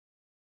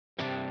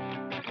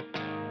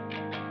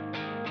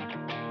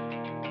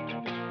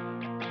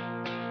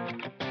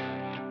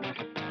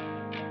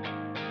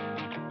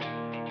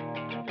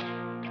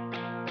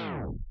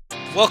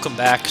Welcome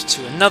back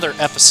to another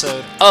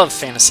episode of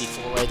Fantasy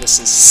Four-Way. This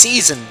is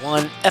Season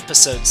 1,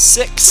 Episode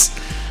 6.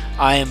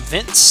 I am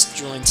Vince,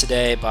 joined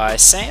today by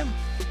Sam.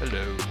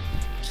 Hello.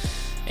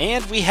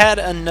 And we had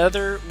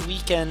another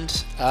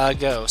weekend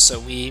go.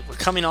 So we were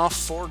coming off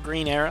 4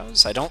 green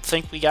arrows. I don't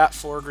think we got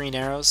 4 green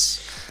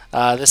arrows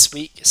this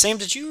week. Sam,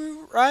 did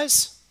you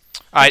rise?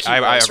 I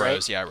rose, rose,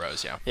 right? yeah, I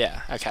rose, yeah.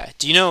 Yeah, okay.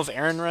 Do you know if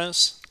Aaron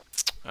rose?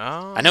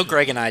 I know Um,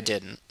 Greg and I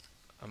didn't.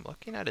 I'm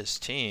looking at his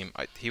team.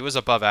 He was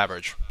above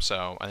average,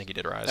 so I think he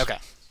did rise. Okay.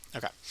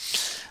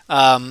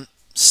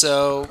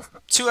 So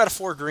 2 out of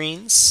 4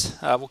 greens.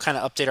 We'll kind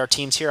of update our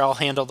teams here. I'll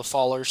handle the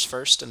fallers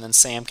first, and then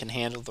Sam can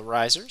handle the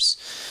risers.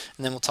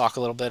 And then we'll talk a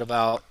little bit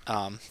about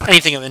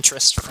anything of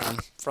interest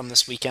from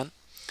this weekend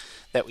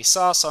that we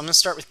saw. So I'm going to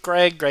start with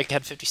Greg. Greg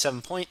had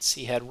 57 points.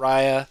 He had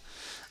Raya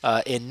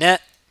in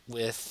net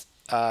with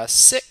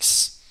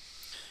 6,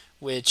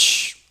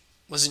 which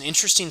was an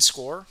interesting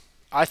score,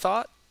 I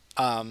thought,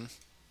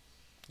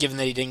 given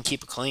that he didn't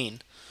keep it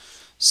clean.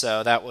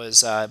 So that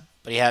was, but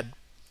he had,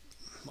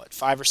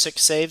 5 or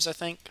 6 saves, I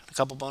think, a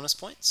couple bonus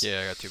points.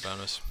 Yeah, I got 2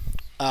 bonus.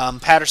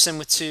 Patterson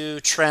with 2,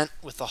 Trent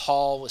with the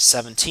haul with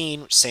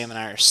 17, which Sam and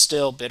I are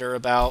still bitter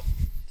about.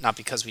 Not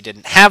because we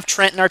didn't have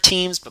Trent in our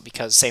teams, but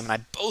because Sam and I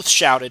both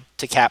shouted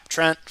to cap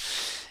Trent,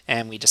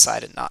 and we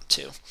decided not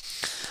to.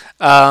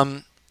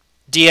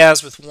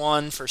 Diaz with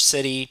 1 for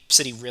City.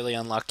 City really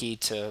unlucky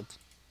to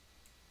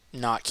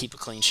not keep a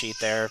clean sheet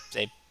there.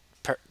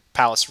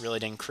 Palace really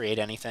didn't create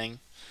anything,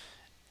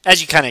 as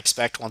you kind of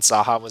expect once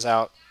Zaha was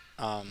out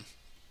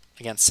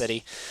against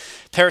City.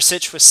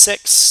 Perisic with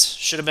 6,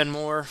 should have been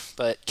more,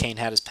 but Kane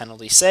had his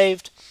penalty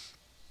saved.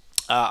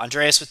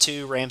 Andreas with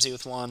 2, Ramsey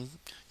with 1,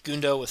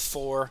 Gundo with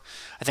 4.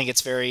 I think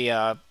it's very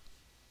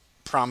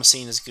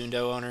promising as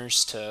Gundo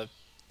owners to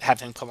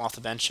have him come off the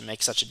bench and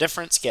make such a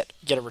difference, get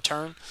a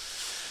return.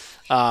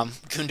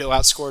 Gundo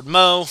outscored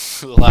Mo,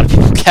 who a lot of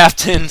people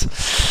captained.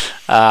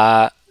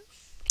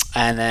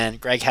 And then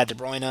Greg had De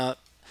Bruyne.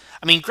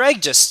 I mean, Greg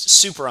just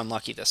super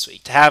unlucky this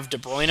week. To have De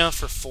Bruyne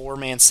for 4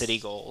 Man City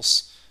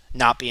goals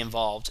not be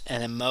involved,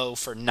 and then Mo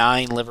for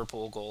 9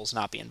 Liverpool goals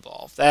not be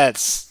involved.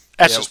 That's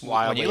just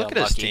wildly When you look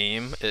unlucky. at his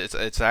team,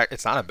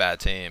 it's not a bad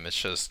team. It's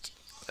just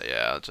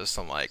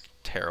some like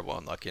terrible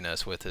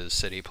unluckiness with his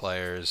City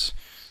players,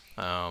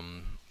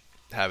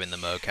 having the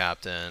Mo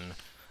captain.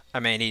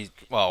 I mean,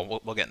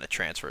 we'll get into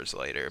transfers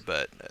later,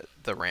 but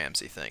the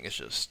Ramsey thing is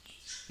just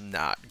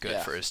not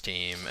good for his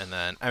team. And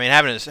then, I mean,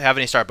 having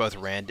to start both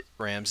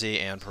Ramsey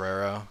and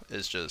Pereira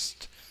is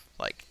just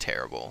like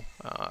terrible.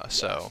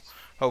 So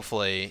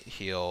hopefully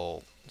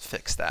he'll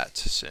fix that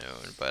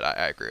soon. But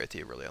I agree with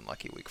you, really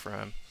unlucky week for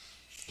him.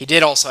 He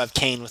did also have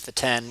Kane with the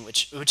 10,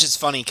 which is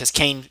funny because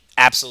Kane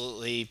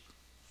absolutely,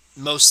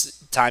 most of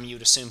the time you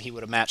would assume he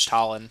would have matched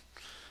Haaland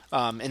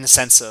in the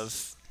sense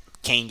of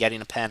Kane getting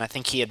a pen. I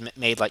think he had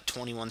made like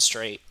 21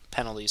 straight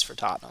penalties for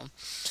Tottenham.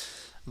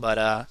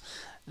 But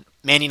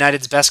Man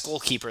United's best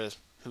goalkeeper,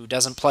 who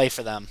doesn't play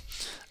for them,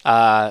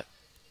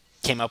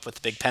 came up with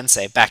the big pen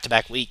save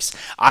back-to-back weeks.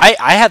 I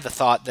had the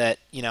thought that,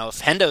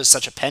 if Hendo is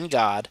such a pen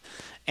god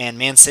and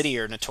Man City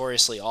are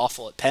notoriously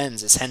awful at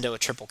pens, is Hendo a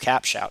triple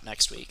cap shout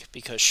next week?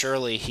 Because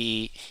surely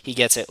he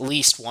gets at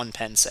least 1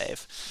 pen save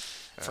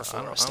for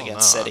Forest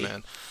against City.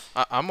 Man.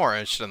 I'm more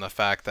interested in the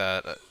fact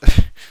that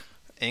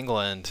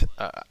England,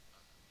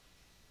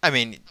 I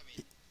mean,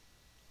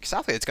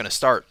 Southgate's going to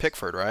start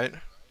Pickford, right?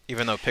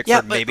 Even though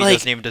Pickford maybe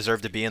doesn't even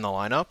deserve to be in the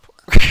lineup,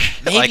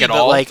 maybe, at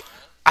all.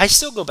 I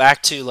still go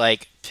back to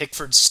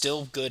Pickford's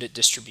still good at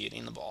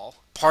distributing the ball.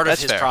 Part of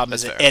his problem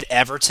is at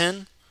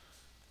Everton.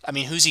 I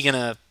mean, who's he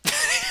gonna?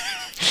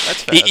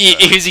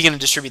 Who's he gonna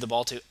distribute the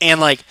ball to?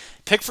 And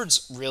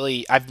Pickford's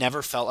really, I've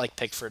never felt like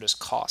Pickford has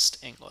cost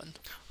England.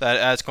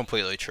 That's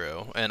completely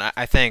true, and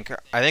I think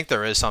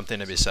there is something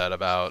to be said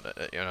about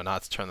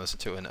not to turn this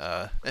into an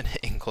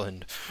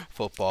England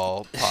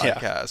football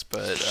podcast,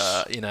 but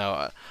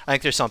I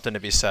think there's something to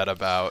be said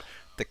about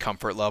the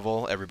comfort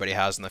level everybody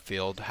has in the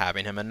field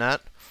having him in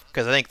net,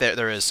 because I think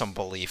there is some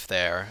belief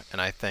there,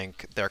 and I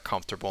think they're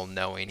comfortable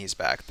knowing he's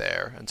back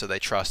there, and so they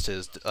trust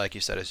his, like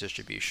you said, his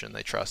distribution.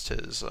 They trust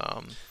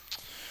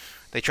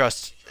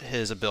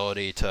his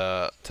ability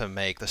to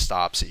make the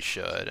stops he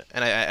should.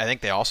 And I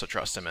think they also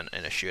trust him in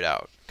a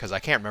shootout. Because I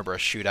can't remember a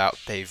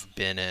shootout they've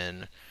been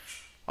in.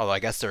 Although I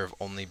guess there have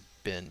only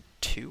been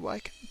 2 I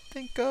can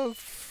think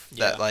of.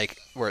 That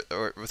where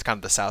it was kind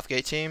of the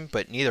Southgate team.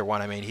 But neither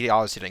one, I mean, he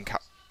obviously didn't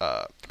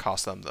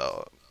cost them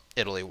the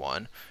Italy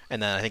one.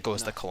 And then I think it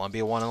was the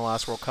Colombia one in the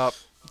last World Cup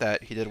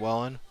that he did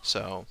well in.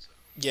 So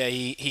yeah,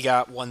 he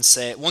got 1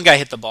 save. One guy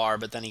hit the bar,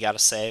 but then he got a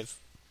save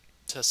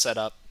to set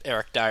up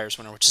Eric Dyer's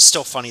winner, which is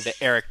still funny that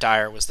Eric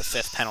Dyer was the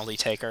 5th penalty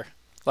taker.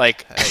 Hey,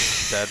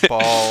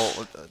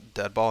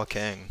 dead ball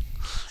king.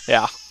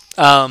 Yeah.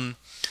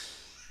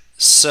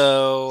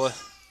 So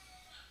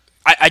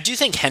I do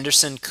think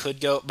Henderson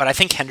could go, but I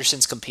think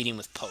Henderson's competing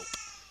with Pope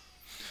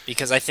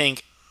because I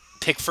think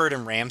Pickford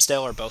and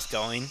Ramsdale are both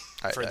going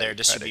for their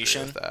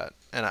distribution. I'd agree with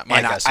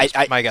that.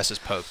 And my guess is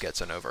Pope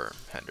gets in over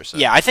Henderson.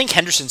 Yeah, I think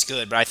Henderson's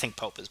good, but I think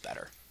Pope is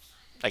better.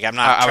 Like I'm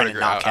not I would trying to agree.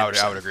 knock I would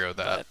Henderson, agree with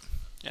that. but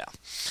yeah.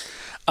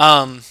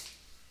 Um,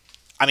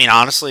 I mean,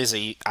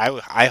 honestly,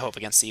 I hope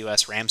against the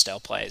U.S.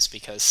 Ramsdale plays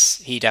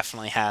because he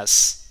definitely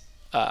has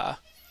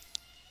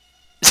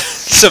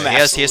some Yeah,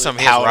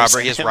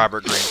 absolute he has powers in him.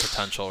 Robert Green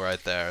potential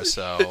right there.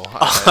 So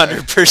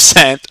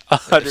 100%, a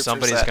if hundred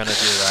somebody's percent. gonna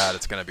do that,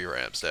 it's gonna be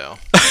Ramsdale.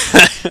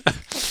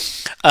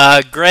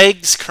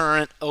 Greg's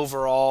current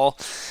overall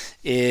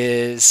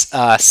is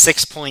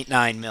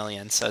 6.9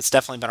 million, so it's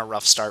definitely been a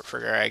rough start for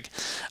Greg.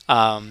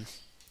 Um,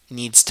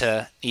 needs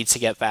to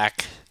get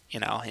back,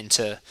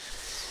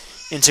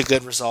 into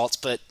good results,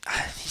 but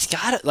he's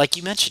got it. Like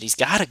you mentioned, he's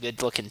got a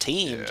good looking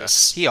team. Yeah.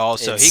 Just He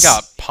it's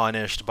got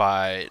punished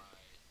by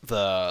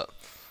the.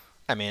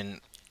 I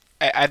mean,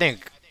 I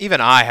think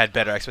even I had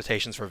better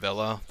expectations for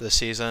Villa this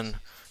season.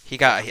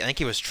 I think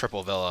he was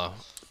triple Villa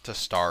to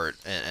start,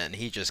 and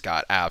he just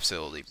got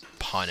absolutely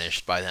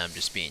punished by them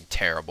just being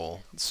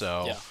terrible.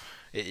 So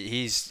yeah,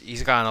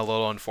 he's gotten a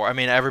little I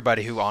mean,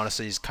 everybody who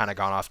honestly has kind of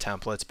gone off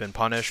template's been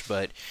punished,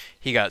 but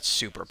he got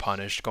super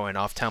punished going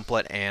off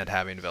template and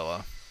having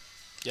Villa.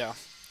 yeah.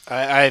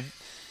 I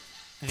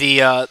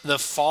the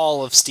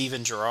fall of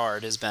Steven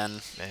Gerrard has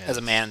been as Man,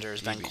 a manager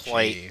has been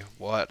quite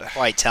DBG,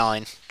 quite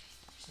telling.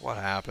 what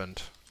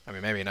happened? I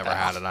mean, maybe he never Yeah.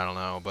 had it. I don't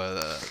know,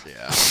 but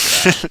yeah,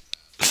 sad.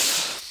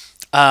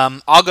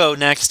 I'll go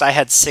next. I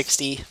had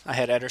 60. I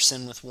had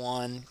Ederson with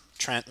 1,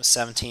 Trent with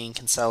 17,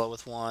 Cancelo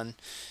with 1,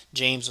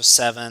 James with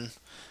 7,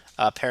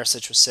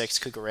 Perisic with 6,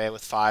 Kukurea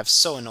with 5.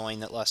 So annoying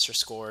that Leicester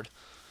scored.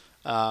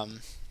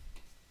 Um,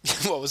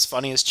 what was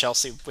funny is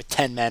Chelsea with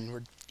 10 men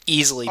were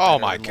easily Oh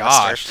better my than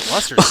Leicester. gosh,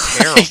 Leicester's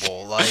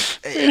terrible. Like,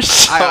 They're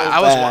so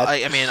bad.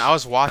 I mean, I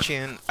was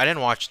watching. I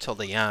didn't watch till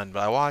the end,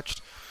 but I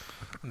watched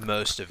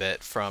most of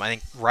it from I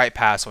think right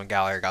past when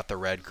Gallagher got the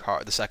red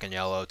card, the second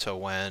yellow, to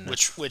when.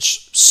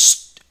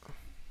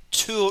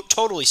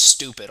 Totally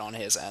stupid on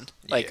his end.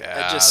 Like I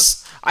Yeah,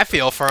 just I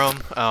feel for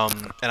him.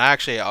 And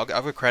I'll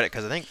give credit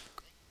because I think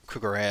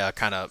Kukurea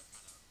kind of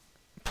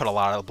put a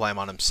lot of the blame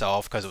on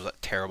himself because it was a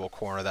terrible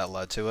corner that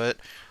led to it.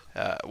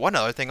 One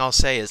other thing I'll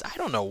say is I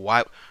don't know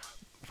why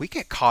we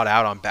get caught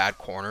out on bad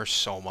corners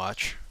so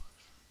much,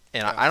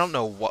 and yeah I don't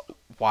know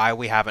why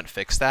we haven't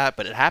fixed that.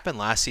 But it happened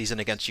last season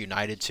against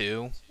United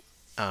too,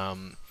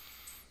 um,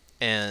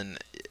 and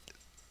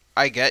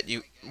I get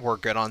you we're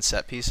good on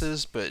set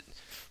pieces, but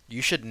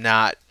you should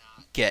not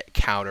get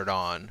countered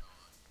on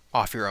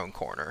off your own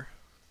corner.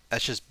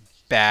 That's just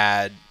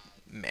bad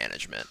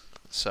management.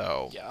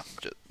 So, yeah.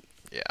 just,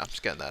 yeah, I'm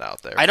just getting that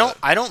out there. I don't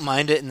But I don't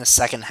mind it in the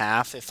second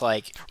half if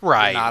like you're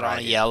right, not on a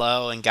right,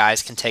 yellow and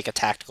guys can take a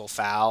tactical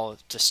foul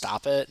to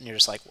stop it and you're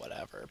just like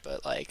whatever.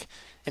 But like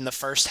in the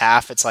first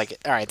half it's like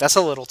all right, that's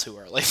a little too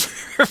early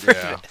for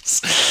yeah,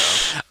 this.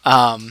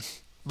 yeah.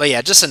 But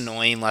yeah, just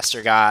annoying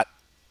Leicester got,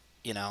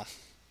 you know,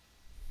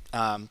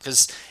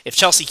 because if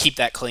Chelsea keep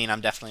that clean,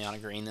 I'm definitely on a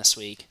green this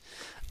week.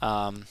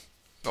 Um,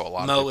 Oh, a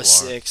lot of Mo with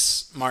people are.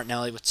 6,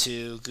 Martinelli with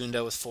 2,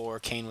 Gundo with 4,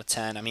 Kane with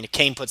 10. I mean, if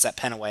Kane puts that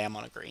pen away, I'm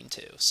on a green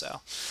too.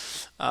 So,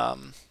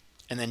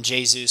 and then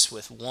Jesus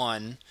with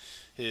 1,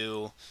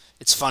 who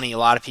it's funny. A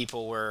lot of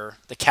people were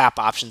the cap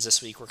options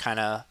this week were kind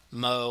of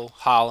Mo,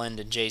 Holland,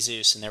 and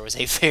Jesus, and there was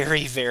a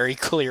very very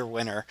clear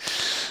winner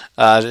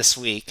this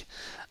week.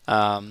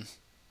 Um,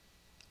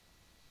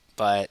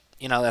 but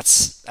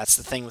that's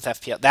the thing with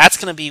FPL. That's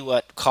going to be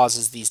what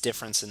causes these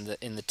difference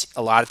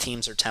a lot of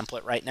teams are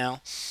template right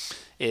now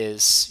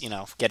is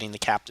getting the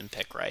captain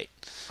pick right.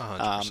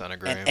 100%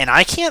 agree. And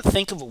I can't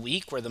think of a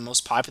week where the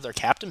most popular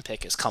captain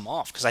pick has come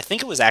off because I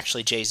think it was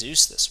actually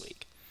Jesus this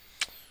week.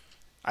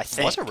 I Was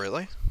it think.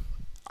 really?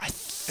 I It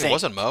think.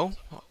 wasn't Mo.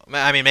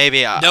 I mean,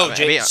 maybe. No,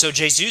 Maybe. so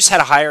Jesus had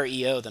a higher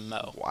EO than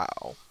Mo.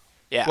 Wow.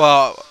 Yeah.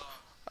 Well,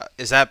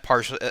 is that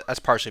partially? That's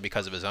partially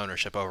because of his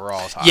ownership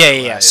overall is Yeah, higher,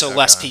 yeah, yeah. right? So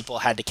less Okay. people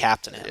had to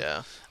captain him.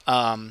 Yeah.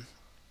 Um,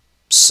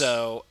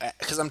 so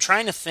because I'm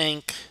trying to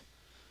think.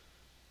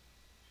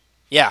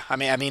 Yeah, I I'd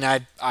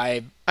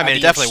mean, it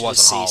be definitely interested to wasn't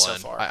see so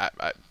Holland.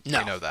 far. We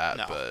No, know that,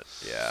 no. but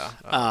yeah.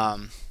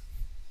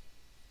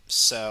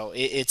 So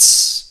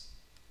it's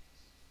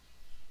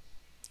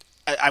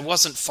I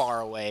wasn't far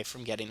away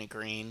from getting a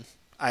green.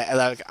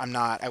 I'm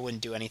not. I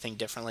wouldn't do anything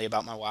differently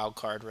about my wild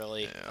card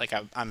really. Yeah. Like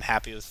I'm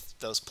happy with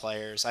those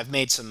players. I've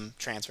made some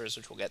transfers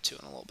which we'll get to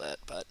in a little bit,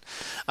 but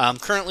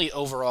currently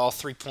overall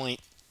basically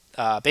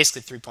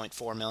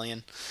 3.4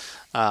 million,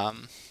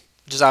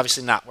 which is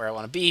obviously not where I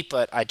want to be,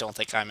 but I don't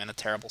think I'm in a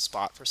terrible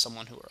spot for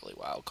someone who early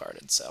wild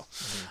carded. So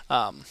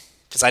Mhm.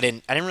 because I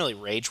didn't really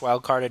rage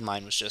wild carded.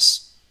 Mine was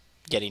just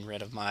getting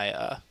rid of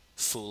my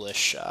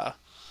foolish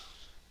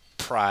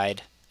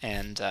pride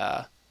and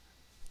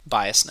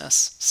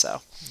biasness.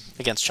 So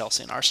against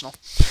Chelsea and Arsenal.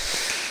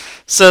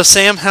 So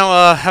Sam,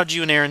 how'd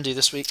you and Aaron do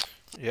this week?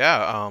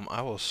 Yeah.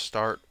 I will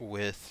start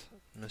with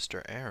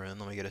Mr. Aaron.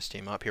 Let me get his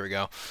team up. Here we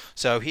go.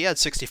 So he had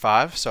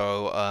 65,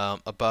 so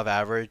above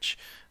average.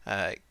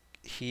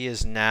 He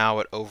is now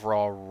at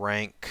overall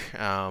rank.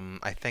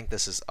 I think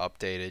this is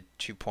updated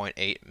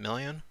 2.8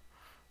 million.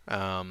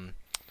 Um,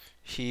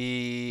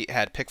 He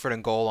had Pickford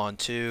and goal on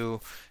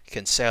 2,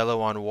 Cancelo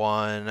on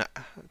 1,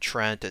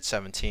 Trent at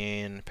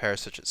 17,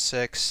 Perisic at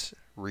 6,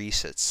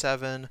 Reese at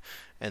 7,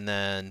 and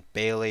then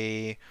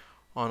Bailey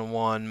on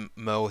 1,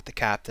 Mo with the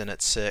captain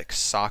at 6,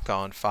 Saka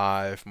on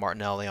 5,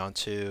 Martinelli on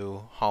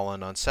 2,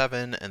 Holland on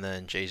 7, and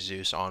then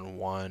Jesus on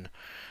 1.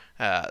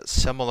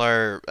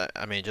 Similar,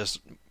 I mean, just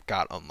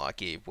got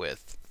unlucky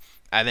with,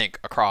 I think,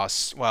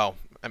 across, well,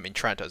 I mean,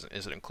 Trent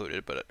isn't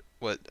included, but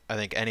what I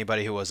think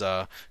anybody who was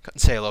a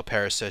Cancelo,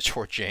 Perisic,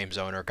 or James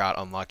owner got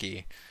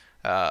unlucky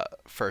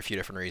for a few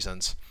different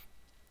reasons.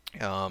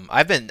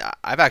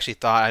 I've actually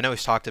thought, I know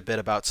he's talked a bit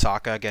about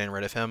Saka getting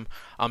rid of him.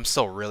 I'm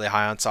still really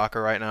high on Saka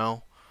right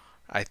now.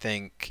 I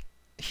think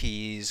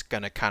he's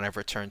gonna kind of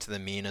return to the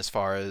mean as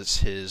far as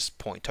his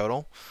point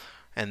total,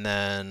 and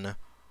then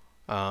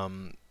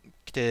um,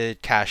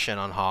 did cash in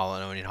on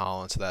Holland, owning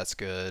Holland, so that's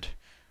good.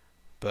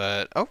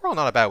 But overall,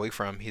 not a bad week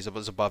for him. He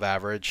was above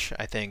average.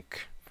 I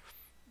think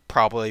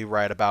probably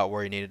right about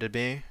where he needed to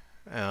be.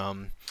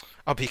 Um,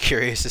 I'll be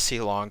curious to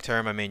see long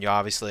term. I mean, you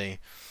obviously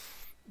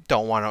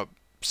don't want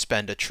to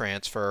spend a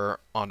transfer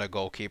on a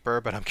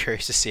goalkeeper, but I'm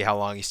curious to see how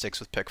long he sticks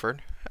with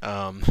Pickford.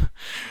 Um,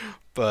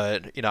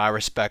 but I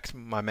respect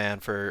my man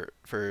for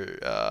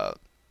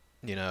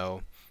you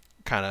know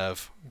kind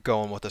of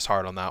going with his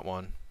heart on that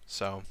one.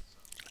 So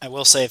I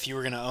will say if you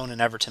were going to own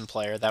an Everton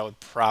player, that would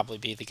probably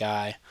be the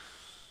guy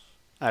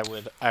I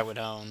would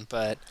own.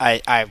 But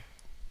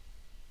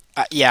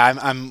yeah,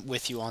 I'm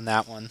with you on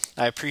that one.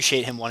 I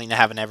appreciate him wanting to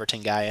have an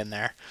Everton guy in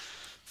there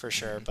for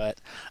sure. mhm. But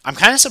I'm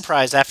kind of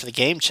surprised after the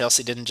game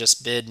Chelsea didn't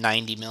just bid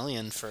 90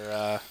 million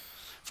for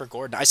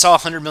Gordon. I saw a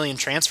 100 million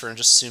transfer and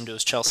just assumed it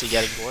was Chelsea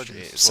getting Gordon.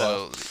 Jeez.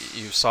 So Well,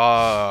 you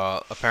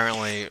saw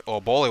apparently,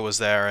 well, Bowley was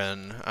there,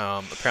 and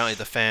apparently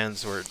the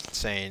fans were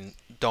saying,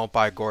 "Don't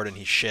buy Gordon,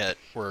 he's shit."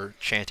 We're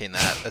chanting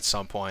that at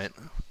some point.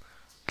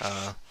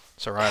 Uh,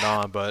 so right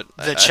on, but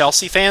the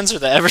Chelsea fans or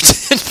the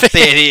Everton fans?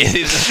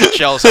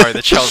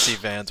 The Chelsea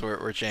fans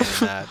were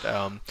chanting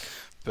that.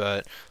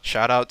 But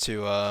shout out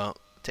to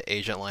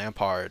Agent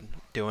Lampard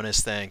doing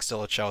his thing,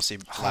 still a Chelsea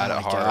Oh lad my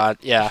at heart. god,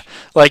 yeah.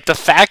 Like the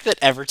fact that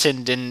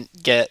Everton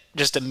didn't get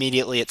just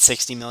immediately at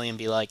 60 million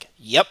be like,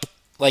 "Yep."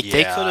 Like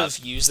they could Yeah, have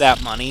used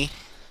that money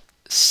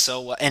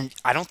so well. And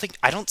I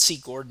don't see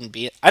Gordon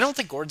be I don't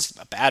think Gordon's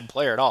a bad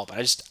player at all,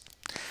 but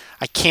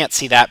I can't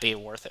see that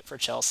being worth it for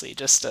Chelsea.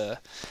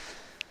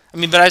 I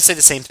mean, but I'd say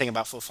the same thing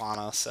about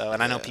Fofana. So,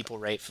 and I know yeah. people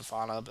rate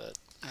Fofana, but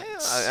I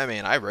it's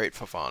mean, I rate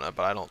Fofana,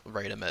 but I don't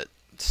rate him at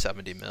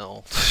 70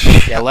 mil.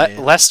 yeah. I mean,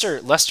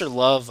 Leicester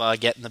love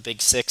getting the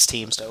big six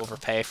teams to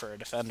overpay for a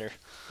defender.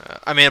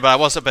 but I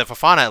was a bit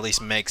Fofana at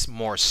least makes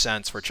more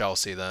sense for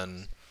Chelsea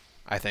than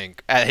I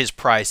think at his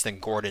price than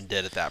Gordon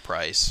did at that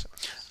price.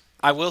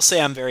 I will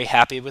say I'm very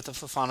happy with the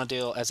Fofana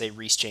deal as a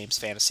Reece James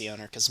fantasy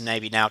owner because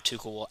maybe now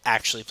Tuchel will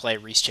actually play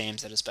Reece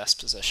James at his best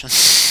position.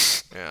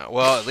 Yeah,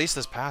 well, at least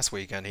this past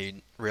weekend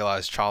he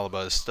realized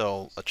Chalobah is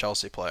still a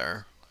Chelsea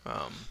player,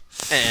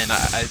 and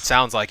it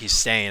sounds like he's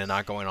staying and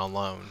not going on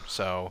loan.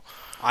 So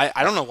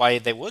I don't know why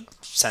they would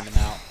send him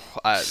out.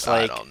 It's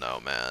I like don't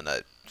know, man.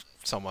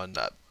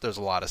 There's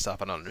a lot of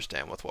stuff I don't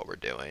understand with what we're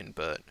doing,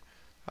 but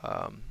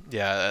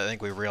yeah, I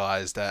think we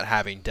realized that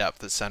having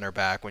depth at center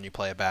back when you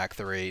play a back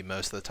three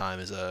most of the time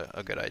is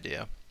a good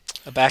idea.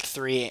 a back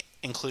three,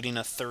 including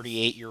a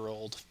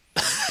 38-year-old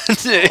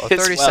A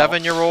as well.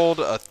 37-year-old,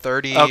 a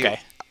 30, Okay.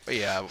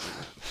 yeah.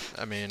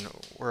 I mean,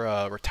 we're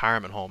a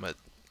retirement home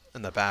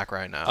in the back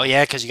right Oh now.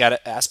 yeah, because you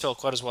got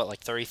Aspilicueta's what, like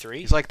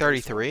 33, He's like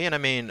 34? 33, and I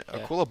mean,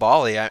 Yeah.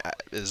 Koulibaly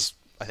is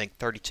I think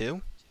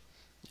 32.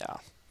 Yeah.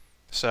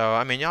 So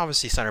I mean,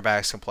 obviously center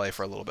backs can play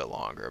for a little bit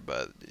longer,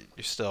 but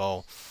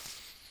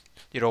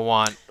you don't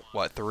want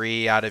what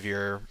 3 out of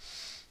your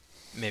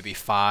maybe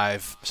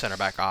 5 center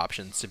back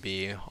options to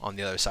be on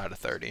the other side of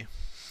 30.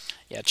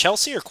 Yeah.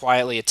 Chelsea are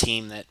quietly a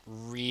team that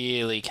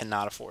really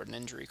cannot afford an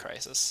injury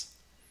crisis.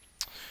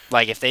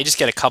 Like if they just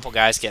get a couple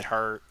guys get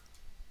hurt,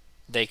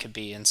 they could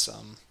be in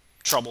some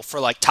trouble for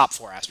like top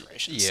four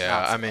aspirations, Yeah,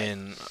 not I for like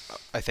mean,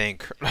 I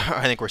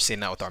think we're seeing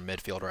that with our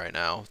midfield right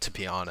now. To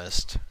be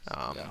honest,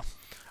 yeah.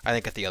 I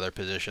think at the other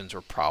positions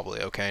we're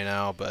probably okay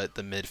now, but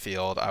the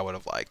midfield I would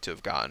have liked to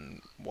have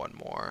gotten one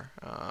more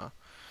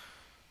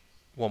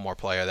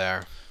player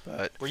there.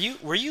 But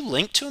Were you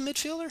linked to a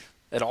midfielder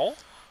at all?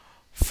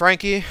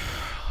 Frankie,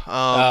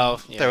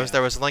 Oh there yeah, was yeah,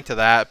 there was a link to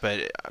that,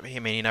 but I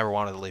mean he never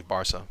wanted to leave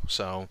Barca,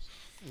 so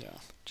yeah.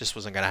 just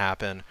wasn't gonna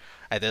happen.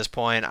 At this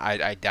point,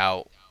 I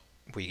doubt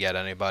we get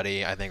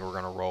anybody. I think we're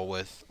gonna roll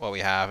with what we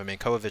have. I mean,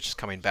 Kovacic is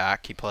coming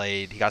back. He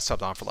got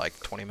subbed on for like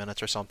 20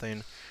 minutes or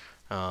something.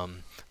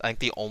 I think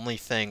the only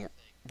thing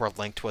we're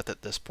linked with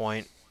at this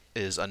point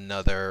is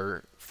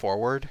another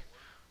forward.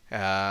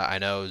 I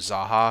know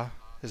Zaha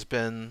has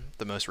been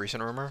the most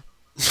recent rumor.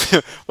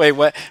 Wait,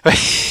 what?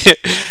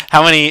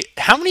 How many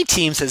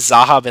teams has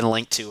Zaha been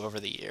linked to over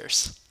the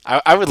years?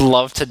 I would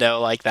love to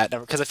know like that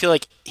number because I feel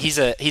like he's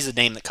a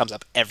name that comes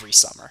up every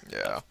summer.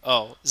 Yeah, Of,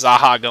 oh,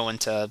 Zaha going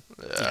to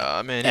yeah.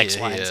 I mean, X,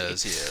 Y, he and Z.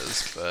 is, he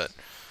is, but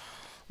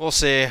we'll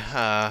see.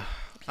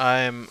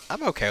 I'm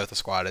okay with the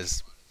squad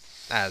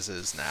as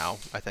is now.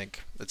 I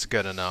think it's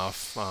good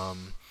enough.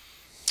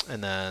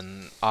 And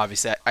then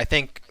obviously, I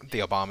think the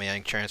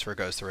Aubameyang transfer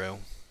goes through.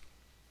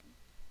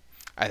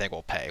 I think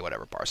we'll pay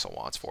whatever Barca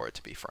wants for it,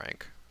 to be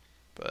frank,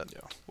 but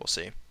Yeah. we'll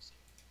see.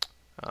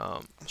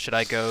 Should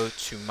I go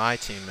to my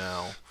team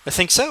now? I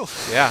think so.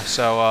 Yeah,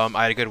 so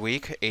I had a good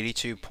week,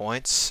 82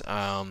 points.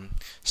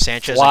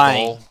 Sanchez in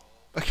Flying. goal.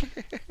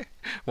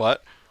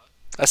 What?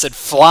 I said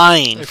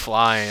flying.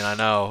 Flying, I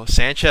know.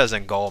 Sanchez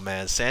in goal,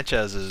 man.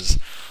 Sanchez is.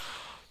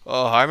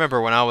 Oh, I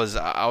remember when I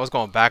was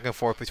going back and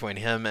forth between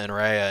him and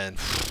Raya, and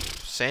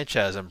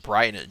Sanchez and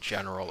Brighton in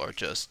general are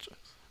just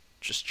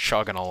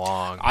chugging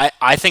along.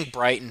 I think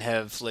Brighton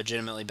have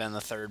legitimately been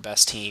the third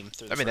best team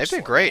through the I mean, they've first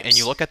been four great, and you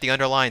games. look at the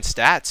underlying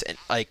stats, and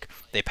like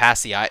they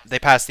passed the eye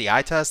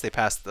test, they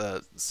passed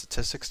the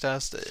statistics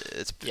test.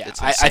 Yeah,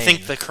 It's I think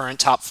insane. the current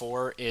top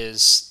four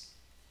is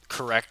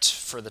correct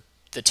for the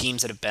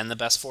teams that have been the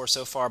best four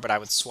so far, but I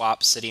would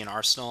swap City and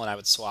Arsenal, and I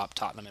would swap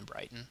Tottenham and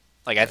Brighton.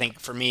 Like, I think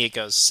for me, it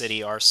goes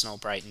City, Arsenal,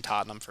 Brighton,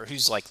 Tottenham for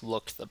who's like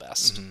looked the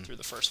best Hmm. through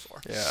the first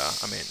four. Yeah,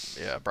 I mean,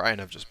 yeah, Brian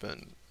have just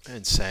been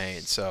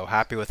insane. So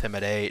happy with him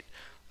at 8.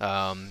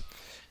 Um,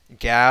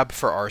 Gab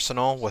for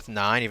Arsenal with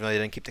 9, even though they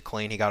didn't keep the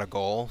clean, he got a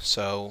goal,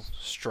 so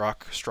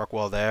struck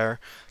well there.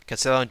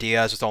 Cancelo and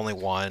Diaz with only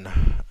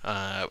 1.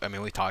 I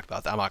mean, we talked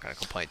about that. I'm not going to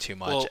complain too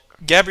much. Well,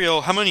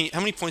 Gabriel, how many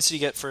points did he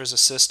get for his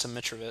assist to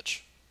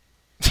Mitrovic?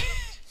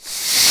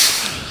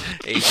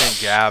 Asian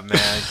Gab,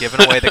 man,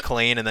 giving away the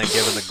clean and then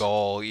giving the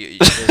goal. You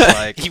just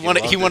like he you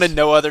wanted love he to wanted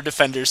no other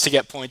defenders to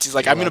get points. He's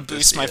like, you I'm going to love to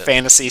boost see my it.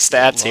 fantasy You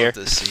stats love here.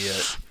 to see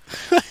it.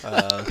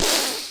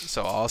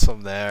 So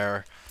awesome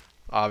there.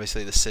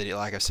 Obviously, the city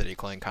lack of city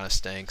clean kind of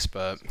stinks,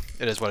 but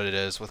it is what it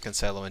is with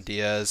Cancelo and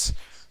Diaz.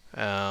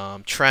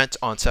 Trent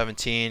on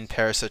 17,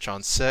 Perisic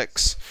on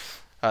 6.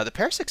 The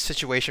Perisic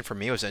situation for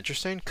me was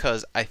interesting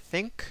because I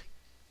think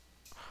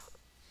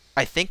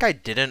I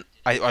didn't.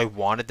 I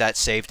wanted that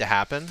save to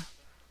happen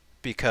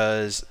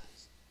because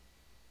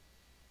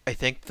I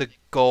think the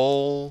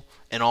goal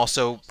and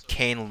also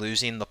Kane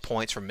losing the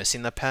points for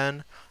missing the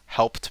pen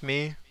helped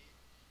me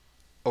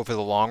over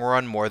the long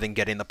run more than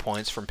getting the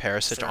points from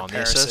Perisic For on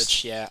the assist.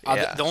 Perisic, yeah.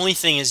 Yeah, The only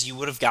thing is you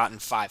would have gotten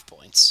 5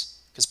 points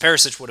because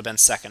Perisic would have been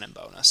second in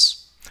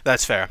bonus.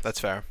 that's fair. That's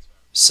fair.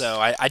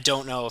 So I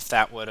don't know if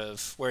that would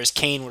have. Whereas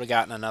Kane would have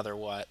gotten another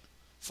what?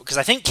 Because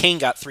I think Kane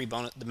got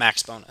the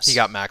max He bonus.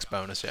 got max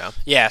bonus. Yeah.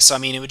 Yeah, so I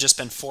mean it would just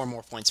been 4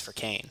 more points for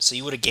Kane. So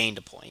you would have gained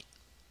a point,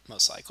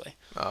 most likely.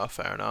 Oh,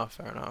 fair enough.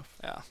 Fair enough.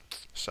 Yeah.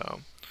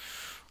 So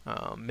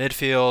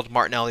midfield,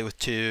 Martinelli with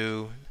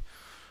 2.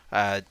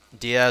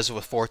 Diaz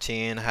with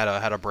 14 had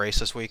a brace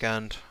this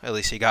weekend. At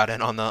least he got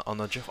in on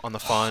the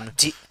fun.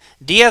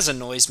 Diaz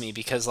annoys me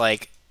because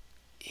like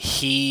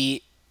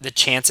the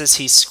chances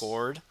he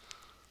scored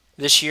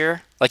this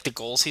year, like the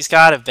goals he's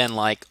got, have been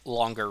like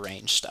longer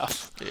range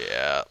stuff.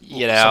 Yeah,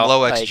 You some know, low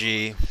like,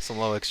 XG, some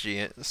low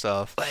XG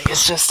stuff. like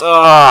it's just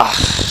ugh.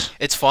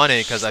 It's funny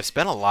because I've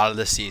spent a lot of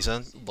this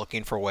season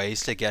looking for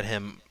ways to get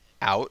him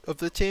out of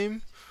the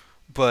team,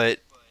 but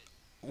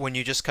when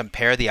you just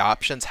compare the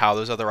options, how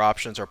those other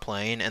options are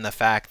playing, and the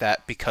fact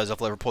that because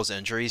of Liverpool's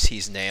injuries,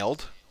 he's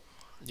nailed,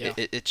 Yeah.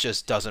 it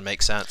just doesn't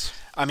make sense.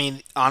 I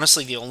mean,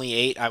 honestly, the only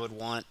 8 I would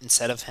want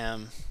instead of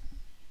him,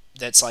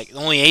 that's like the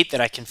only 8 that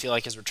I can feel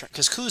like is return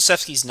because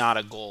Kulusevski's not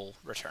a goal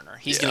returner.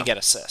 He's Yeah, going to get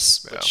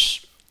assists, yeah.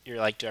 which you're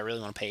like, do I really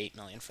want to pay 8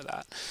 million for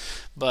that?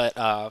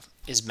 But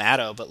is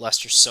Matto? But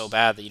Leicester's so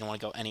bad that you don't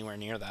want to go anywhere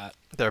near that.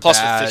 They're Plus,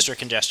 with bad. fixture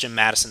congestion,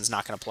 Madison's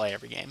not going to play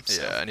every game.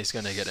 So. Yeah, and he's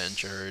going to get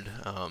injured.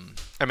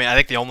 I mean, I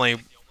think the only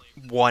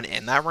one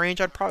in that range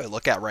I'd probably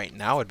look at right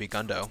now would be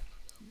Gundo,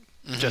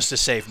 just to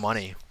save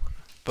money.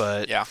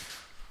 But Yeah.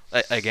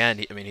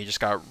 again, I mean, he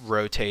just got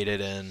rotated,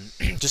 and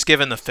just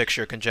given the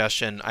fixture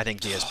congestion, I think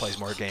Diaz plays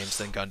more games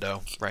than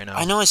Gundo right now.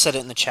 I know I said it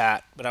in the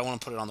chat, but I want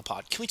to put it on the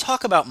pod. Can we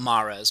talk about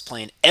Mahrez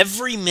playing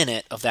every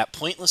minute of that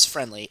pointless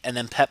friendly, and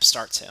then Pep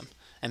starts him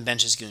and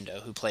benches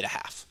Gundo, who played a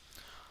half?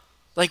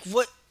 Like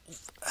what?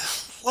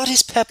 What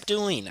is Pep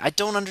doing? I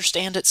don't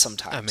understand it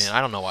sometimes. I mean,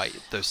 I don't know why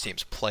those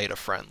teams played a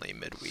friendly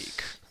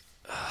midweek.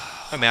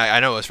 I mean, I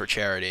know it was for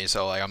charity,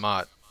 so like I'm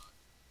not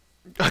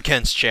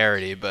against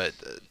charity, but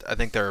I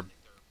think they're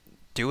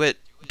do it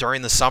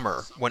during the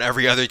summer when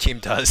every other team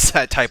does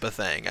that type of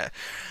thing.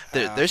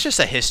 There's just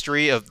a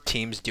history of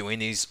teams doing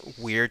these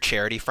weird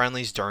charity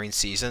friendlies during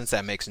seasons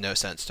that makes no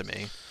sense to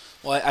me.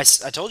 Well, I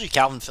told you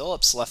Calvin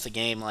Phillips left the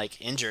game like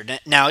injured.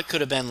 Now it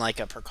could have been like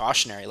a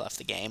precautionary left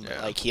the game, but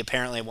Yeah. like he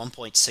apparently at one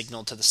point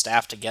signaled to the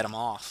staff to get him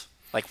off,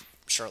 like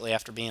shortly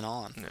after being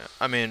on. Yeah.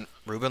 I mean,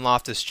 Ruben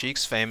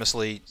Loftus-Cheeks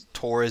famously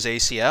tore his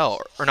ACL,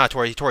 or not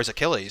tore, he tore his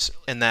Achilles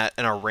in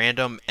a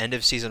random end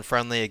of season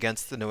friendly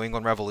against the New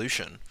England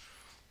Revolution.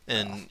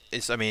 And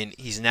I mean,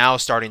 he's now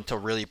starting to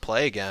really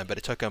play again, but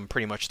it took him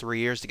pretty much 3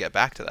 years to get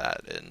back to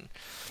that, and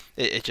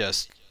it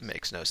just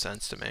makes no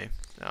sense to me.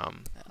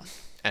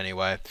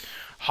 Anyway,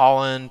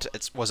 Holland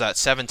was at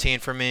 17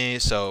 for me,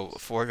 so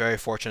very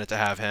fortunate to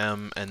have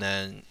him, and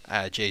then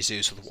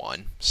Jesus with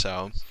 1.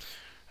 So,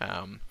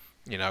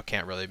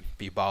 can't really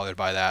be bothered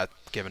by that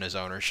given his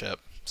ownership.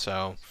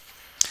 So,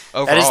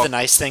 That is the Overall,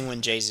 nice thing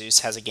when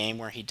Jesus has a game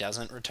where he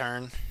doesn't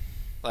return.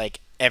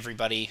 Like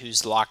everybody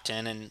who's locked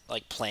in and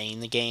like playing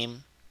the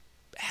game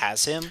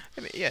has him.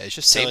 I mean, yeah, it's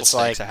just So table it's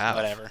stakes like to have.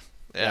 whatever.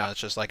 Yeah. Yeah, it's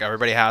just like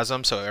everybody has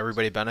them, so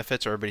everybody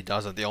benefits or everybody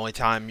doesn't. The only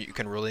time you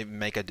can really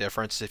make a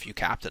difference is if you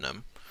captain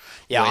him,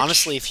 Yeah,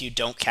 honestly, which if you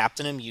don't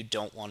captain him, you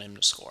don't want him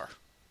to score.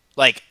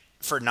 Like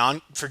for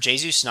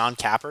Jesus non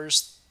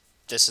cappers,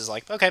 this is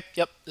like okay,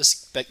 yep,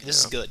 this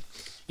is yeah. good.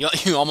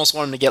 You almost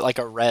want him to get like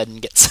a red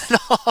and get sent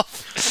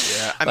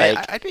Yeah, off. I mean,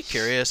 Like I'd be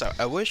curious.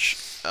 I wish,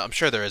 I'm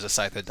sure there is a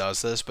site that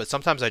does this, but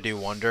sometimes I do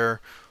wonder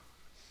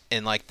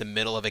in like the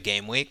middle of a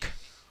game week,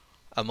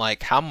 I'm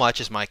like, how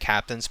much is my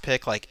captain's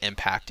pick like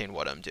impacting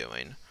what I'm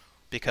doing?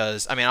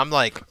 Because I mean, I'm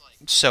like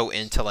so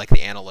into like the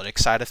analytics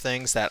side of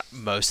things that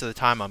most of the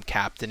time I'm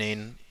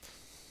captaining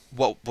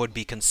what would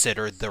be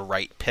considered the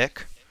right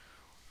pick,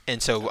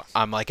 and so yeah,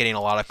 I'm like getting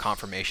a lot of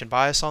confirmation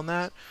bias on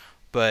that.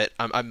 But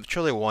I'm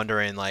truly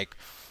wondering like,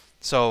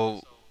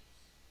 so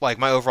like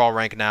my overall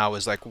rank now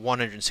is like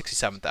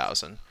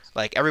 167,000.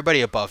 Like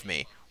everybody above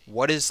me,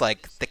 what is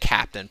like the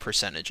captain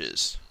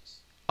percentages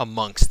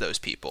amongst those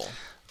people?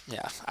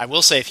 yeah. I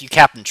will say if you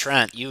captain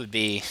Trent, you would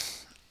be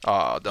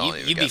Oh, you don't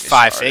even you'd be get me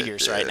five started,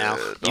 figures right now.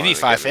 dude. You'd Don't be even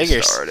five get me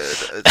figures. started.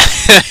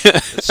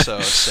 It's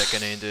so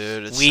sickening,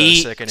 dude. It's so we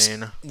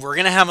sickening. we're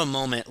gonna have a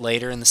moment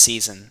later in the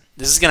season.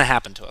 This is gonna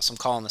happen to us. I'm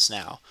calling this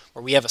now,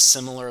 where we have a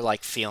similar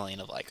like feeling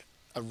of like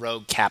a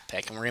rogue cap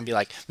pick, and we're gonna be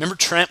like, remember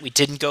Trent? We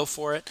didn't go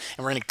for it,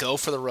 and we're gonna go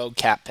for the rogue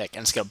cap pick,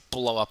 and it's gonna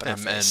blow up in our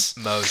And face.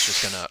 Mo's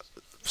just gonna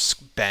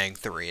bang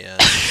three in.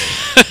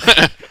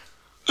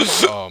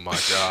 Oh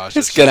my gosh,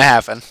 It's it's gonna just.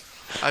 happen.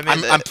 I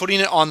mean, I'm putting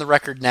it on the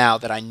record now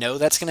that I know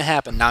that's gonna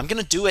happen. Now I'm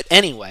gonna do it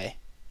anyway,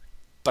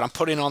 but I'm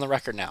putting it on the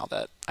record now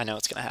that I know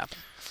it's gonna happen.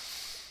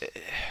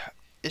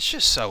 it's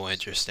just so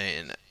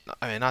interesting.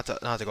 I mean, not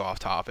to go off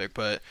topic,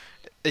 but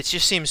it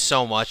just seems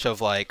so much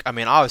of like. I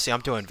mean, obviously,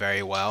 I'm doing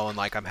very well, and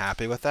like I'm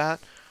happy with that.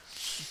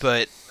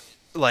 But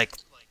like,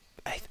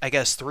 I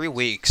guess 3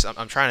 weeks.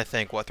 I'm trying to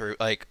think what three.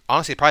 Like,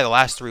 honestly, probably the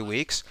last 3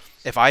 weeks.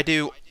 If I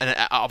do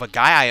of a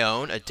guy I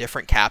own a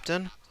different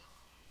captain,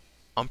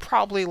 I'm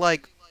probably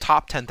like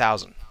top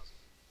 10,000.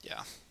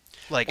 Yeah.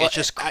 Like, Well, it's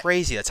just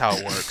crazy. That's how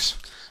it works.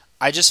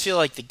 I just feel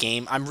like the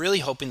game. I'm really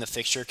hoping the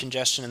fixture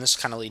congestion, and this is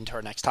kind of leading to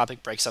our next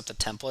topic, breaks up the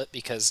template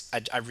because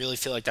I really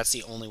feel like that's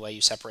the only way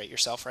you separate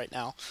yourself right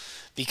now.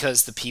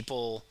 Because the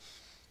people,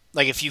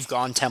 like if you've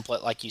gone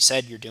template, like you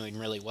said, you're doing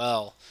really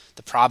well.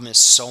 The problem is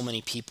so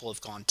many people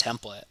have gone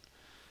template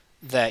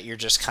that you're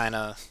just kind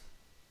of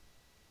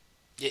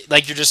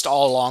like you're just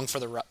all along for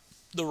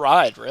the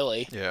ride,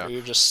 really. Yeah. Where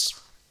you're just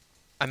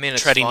I mean,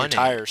 it's treading your funny.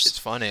 tires. It's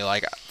funny.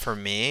 Like for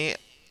me,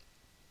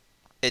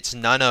 it's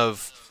none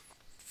of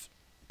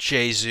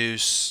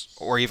Jesus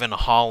or even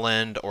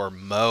Holland or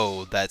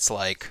Mo that's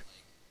like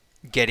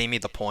getting me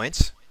the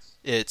points.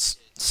 It's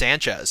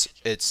Sanchez.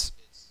 It's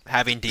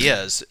having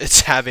Diaz.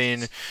 It's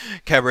having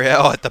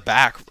Gabriel at the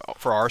back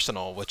for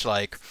Arsenal, which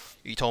like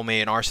you told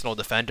me an Arsenal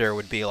defender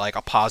would be like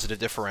a positive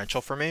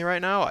differential for me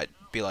right now. I'd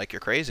be like you're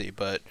crazy,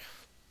 but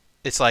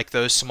it's like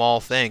those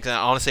small things. And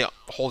honestly,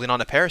 holding on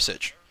to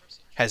Perisic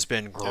has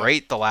been Yeah,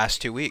 great the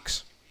last 2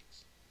 weeks.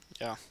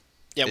 yeah,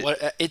 yeah. It,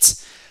 What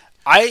it's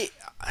I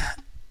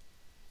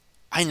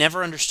I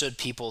never understood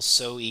people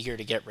so eager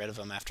to get rid of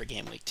him after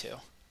game week 2.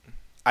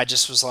 I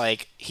just was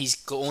like, he's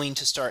going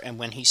to start, and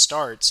when he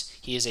starts,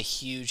 he is a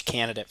huge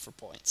candidate for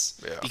points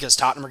yeah, because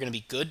Tottenham are going to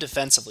be good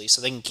defensively,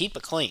 so they can keep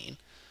it clean,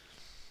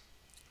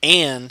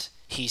 and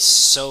he's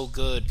so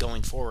good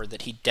going forward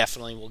that he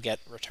definitely will get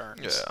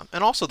returns. yeah,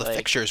 and also the Like,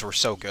 fixtures were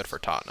so good for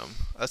Tottenham.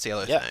 That's the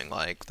other yeah, thing.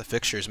 Like the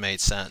fixtures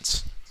made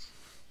sense.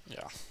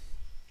 yeah,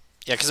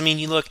 yeah. Because I mean,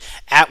 you look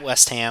at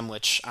West Ham,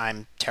 which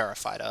I'm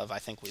terrified of. I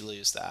think we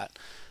lose that.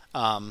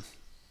 Um,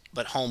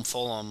 but home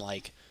Fulham,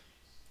 like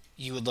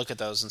you would look at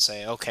those and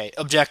say, okay,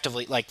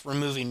 objectively, like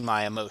removing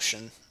my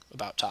emotion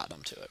about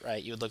Tottenham to it,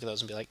 right? You would look at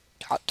those and be like,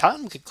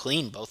 Tottenham could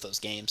clean both those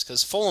games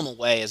because Fulham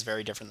away is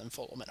very different than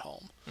Fulham at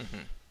home,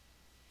 Hmm.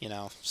 you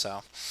know.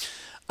 So,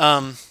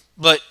 um,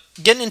 but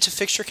getting into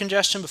fixture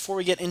congestion, before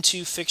we get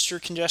into fixture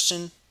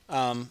congestion,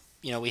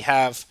 we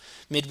have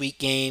midweek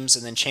games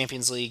and then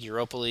Champions League,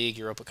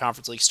 Europa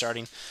Conference League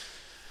starting.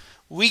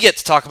 We get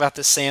to talk about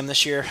this, Sam,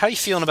 this year. How are you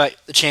feeling about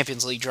the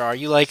Champions League draw? Are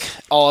you like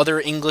all other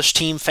English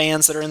team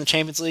fans that are in the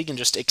Champions League and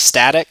just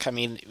ecstatic? I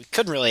mean, we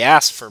couldn't really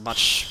ask for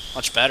much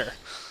better.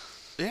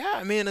 Yeah,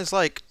 I mean it's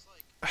like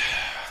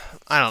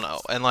I don't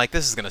know, and like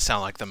this is gonna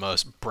sound like the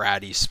most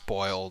bratty,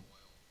 spoiled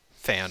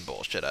fan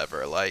bullshit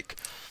ever. Like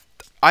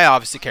I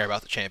obviously care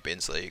about the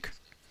Champions League,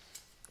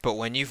 but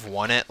when you've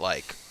won it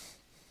like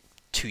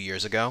 2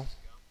 years ago,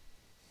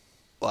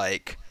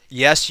 like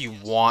yes, you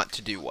want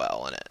to do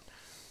well in it.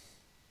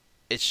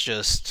 It's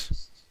just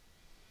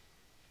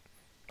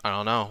I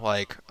don't know.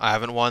 Like I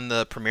haven't won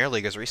the Premier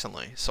League as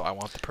recently, so I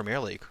want the Premier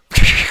League.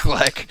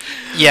 like,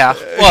 Yeah,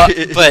 well,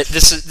 but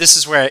it's, this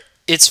is where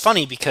it's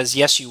funny because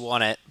yes, you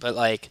won it, but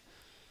like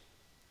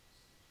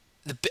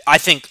I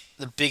think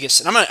the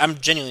biggest, and I'm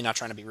genuinely not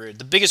trying to be rude.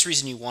 The biggest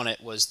reason you won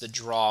it was the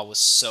draw was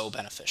so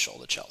beneficial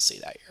to Chelsea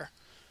that year.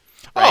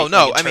 Oh right? Like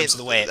no, in I mean terms of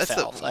the way it that's the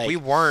felt. we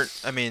Like,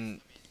 weren't. I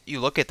mean, you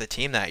look at the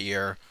team that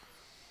year.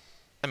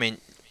 I mean,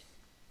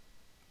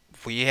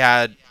 we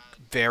had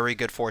very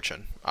good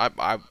fortune.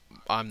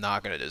 I'm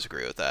not going to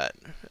disagree with that.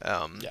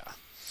 Um, yeah.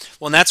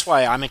 Well, and that's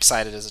why I'm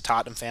excited as a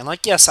Tottenham fan.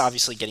 Like, yes,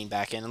 obviously getting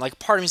back in, and like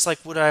part of me's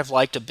like, would I have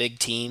liked a big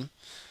team?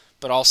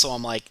 But also,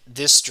 I'm like,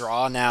 this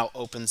draw now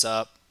opens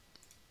up.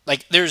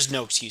 Like, there's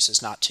no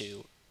excuses not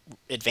to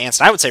advance.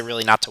 And I would say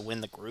really not to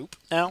win the group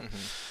now. mhm.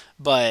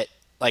 But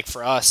like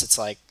for us, it's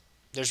like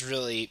you're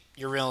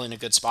really in a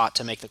good spot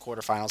to make the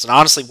quarterfinals. And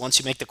honestly, once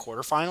you make the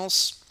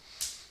quarterfinals,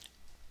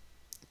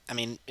 I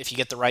mean, if you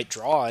get the right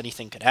draw,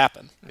 anything could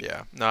happen.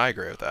 Yeah, no, I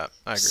agree with that.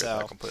 I agree with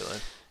that So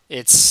completely.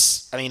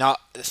 I mean,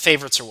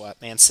 favorites are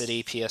what? Man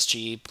City,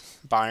 PSG,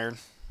 Bayern.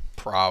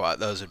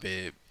 Those would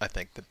be, I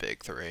think, the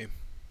big three.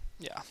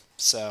 Yeah.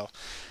 So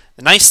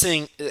the nice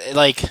thing,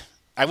 like,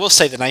 I will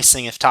say the nice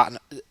thing if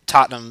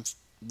Tottenham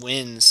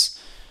wins,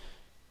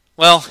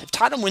 well, if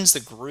Tottenham wins the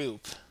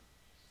group,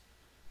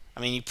 I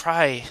mean,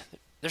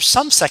 there's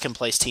some second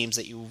place teams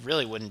that you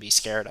really wouldn't be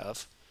scared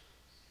of.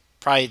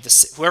 Probably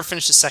whoever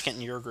finishes second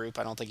in your group,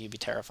 I don't think you'd be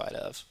terrified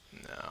of.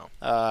 No.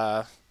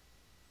 Uh,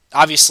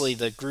 Obviously,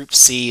 the Group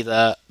C,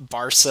 the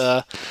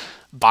Barca,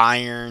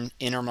 Bayern,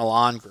 Inter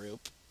Milan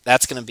group,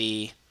 that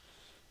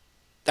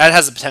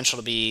has the potential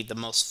to be the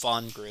most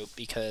fun group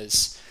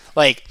because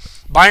like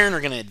Bayern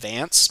are going to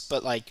advance,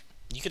 but like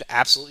you could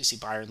absolutely see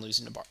Bayern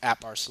losing at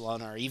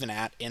Barcelona or even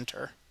at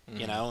Inter, Hmm.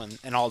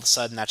 and all of a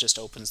sudden that just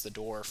opens the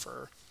door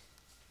for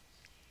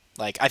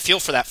like I feel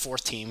for that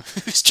fourth team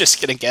who's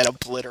just going to get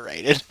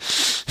obliterated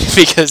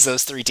because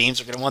those three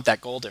teams are going to want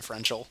that goal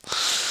differential.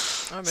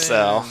 I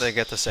So mean, they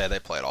get to say they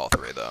played all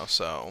three though,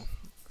 so.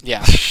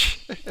 yeah,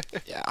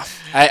 yeah.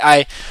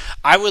 I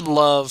I would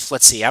love.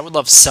 Let's see. I would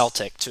love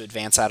Celtic to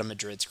advance out of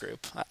Madrid's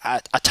group.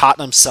 A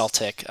Tottenham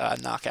Celtic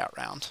knockout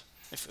round.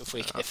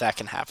 If that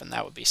can happen,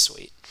 that would be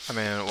sweet. I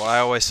mean, what I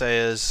always say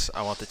is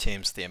I want the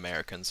teams, the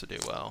Americans, to do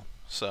well.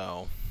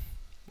 So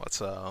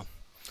let's.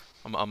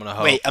 I'm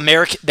gonna Wait, hope.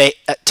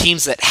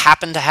 teams that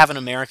happen to have an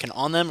American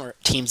on them, or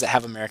teams that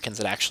have Americans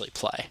that actually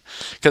play?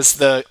 Because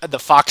the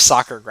Fox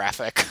Soccer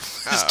graphic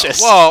is Oh,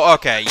 just well,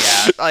 okay,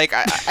 yeah. Like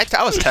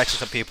I was texting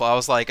some people. I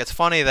was like, it's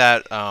funny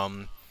that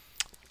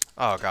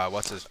oh God,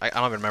 what's his? I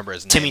don't even remember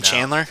his name Timmy now.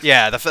 Chandler.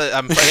 Yeah, I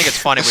think it's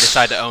funny we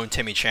decided to own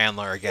Timmy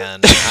Chandler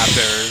again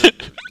after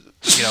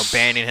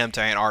banning him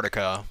to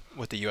Antarctica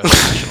with the U.S.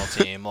 national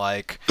team.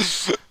 Like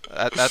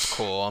that's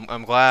cool.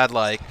 I'm glad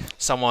like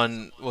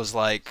someone was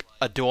like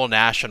a dual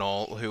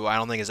national who I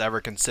don't think has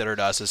ever considered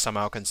us is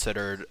somehow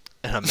considered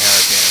an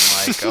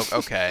American. Like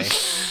okay,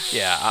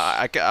 yeah,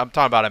 I'm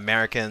talking about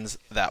Americans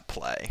that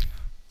play.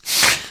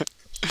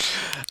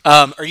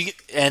 Are you?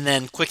 And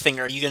then quick thing: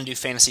 are you going to do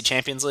Fantasy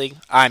Champions League?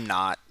 I'm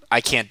not. I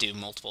can't do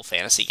multiple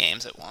fantasy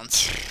games at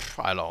once.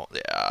 I don't.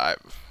 Yeah,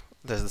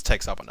 this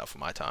takes up enough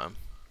of my time.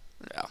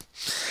 Yeah.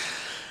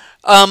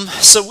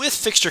 So with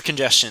fixture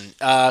congestion,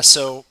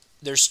 so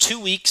there's 2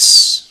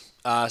 weeks.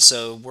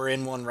 So we're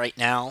in one right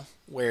now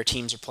where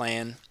teams are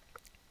playing.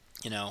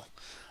 You know,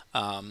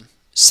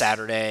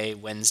 Saturday,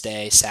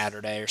 Wednesday,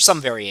 Saturday, or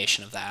some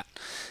variation of that,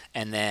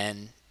 and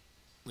then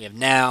we have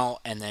now,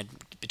 and then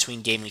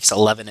between game weeks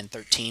 11 and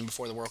 13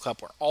 before the World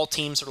Cup, where all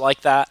teams are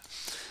like that.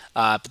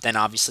 But then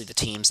obviously the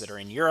teams that are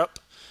in Europe,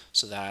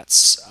 so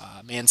that's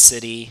Man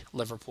City,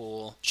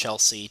 Liverpool,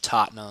 Chelsea,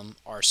 Tottenham,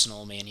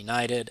 Arsenal, Man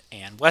United,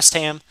 and West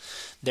Ham.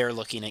 They're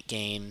looking at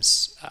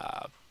games,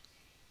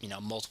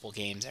 multiple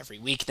games every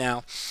week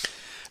now.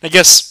 I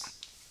guess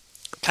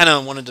kind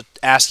of wanted to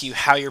ask you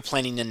how you're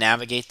planning to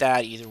navigate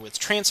that, either with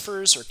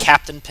transfers or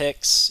captain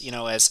picks.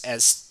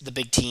 As the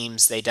big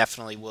teams, they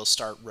definitely will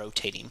start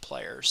rotating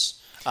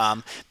players.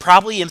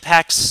 Probably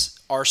impacts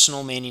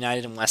Arsenal, Man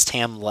United, and West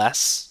Ham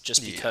less,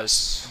 just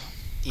because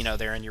Yes.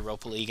 they're in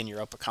Europa League and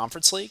Europa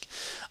Conference League.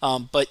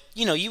 But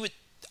you would.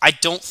 I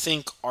don't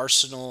think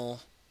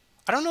Arsenal.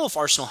 I don't know if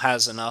Arsenal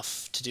has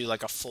enough to do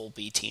like a full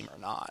B team or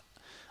not.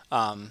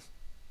 Um,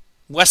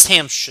 West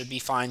Ham should be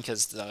fine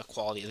because the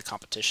quality of the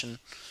competition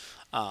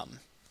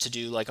to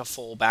do like a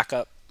full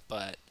backup.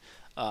 But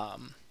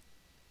um,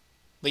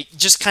 but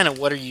just kind of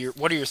what are your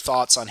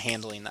thoughts on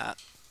handling that?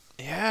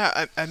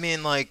 Yeah, I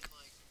mean, like,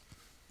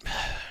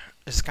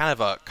 it's kind of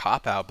a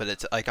cop out, but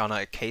it's like on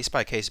a case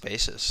by case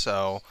basis.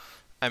 So,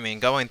 I mean,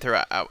 going through,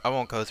 I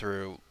won't go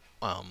through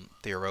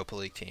the Europa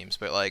League teams,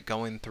 but like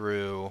going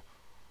through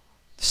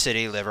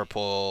City,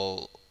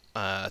 Liverpool,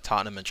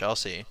 Tottenham, and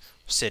Chelsea.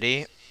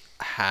 City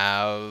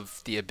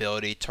have the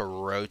ability to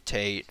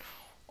rotate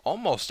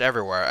almost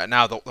everywhere.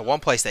 Now, the one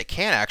place they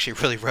can't actually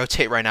really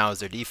rotate right now is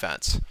their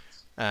defense.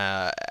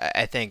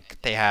 I think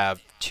they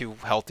have two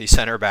healthy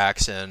center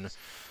backs and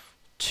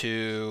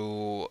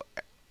two.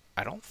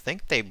 I don't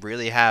think they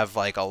really have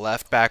like a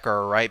left back or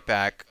a right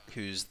back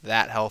who's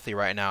that healthy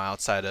right now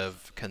outside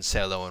of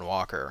Cancelo and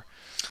Walker.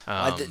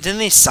 Didn't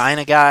they sign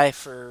a guy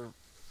for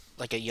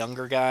like a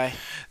younger guy?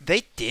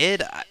 They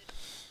did.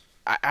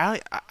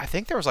 I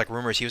think there was like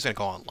rumors he was going to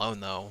go on loan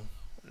though.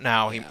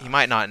 Now he Yeah.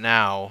 might not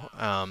now,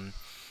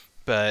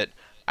 but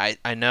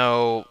I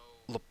know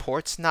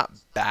Laporte's not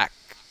back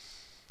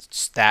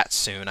that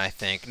soon, I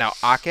think. Now,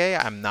 Ake,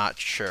 I'm not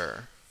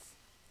sure.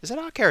 Is it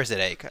Ake or is it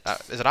Ake?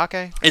 Is it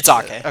Ake? It's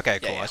Ake. Okay,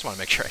 Yeah, cool. I yeah, just want to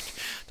make sure I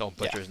don't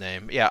yeah. butcher his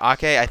name. Yeah,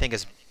 Ake, I think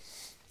is.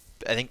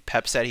 I think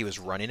Pep said he was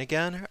running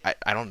again.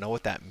 I don't know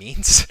what that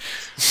means,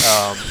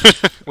 um,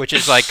 which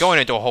is like going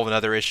into a whole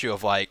another issue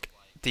of like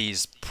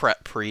these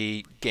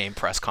pre-game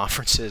press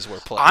conferences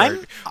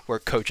I'm where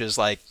coaches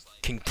like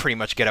can pretty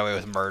much get away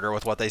with murder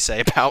with what they say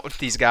about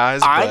these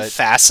guys. I'm But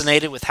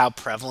fascinated with how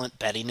prevalent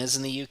betting is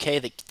in the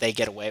UK. That they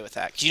get away with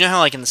that. 'Cause you know how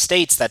like in the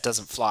states that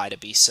doesn't fly to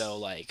be so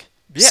like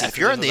yeah, if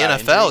you're secretive in the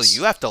about NFL, injuries.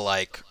 you have to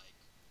like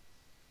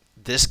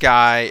this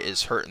guy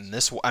is hurting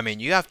this. I mean,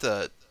 you have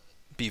to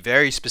be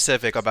very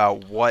specific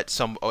about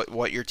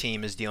what your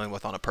team is dealing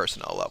with on a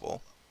personnel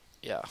level.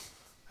 Yeah.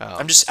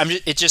 Um,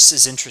 It just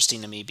is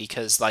interesting to me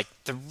because like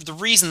the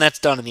reason that's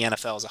done in the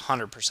NFL is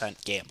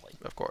 100% gambling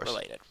of course,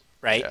 related,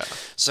 right? yeah,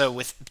 So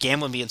with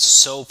gambling being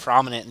so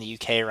prominent in the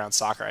UK around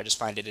soccer, I just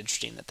find it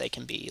interesting that they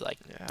can be like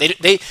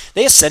yeah,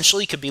 they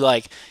essentially could be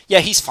like, yeah,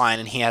 he's fine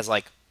and he had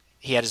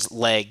his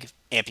leg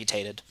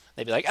amputated.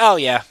 They'd be like, oh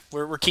yeah,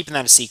 we're keeping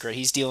that a secret.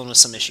 He's dealing with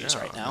some issues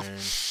yeah. right I now. mean,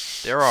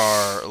 there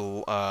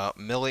are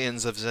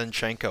millions of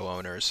Zinchenko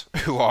owners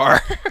who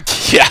are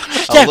Yeah,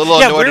 a yeah, little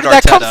yeah. annoyed Where at did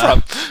that come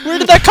Arteta from? Where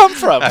did that come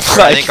from?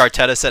 after I think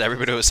Arteta said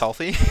everybody was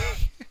healthy.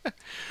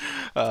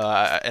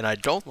 And I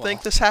don't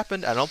think Well, this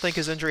happened. I don't think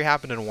his injury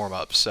happened in warm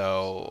up.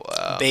 So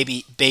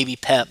baby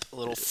Pep,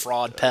 little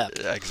fraud Pep.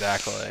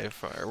 exactly,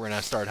 we're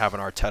gonna start having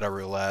Arteta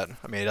roulette.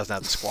 I mean, he doesn't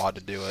have the squad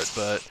to do it,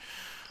 but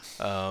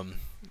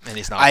and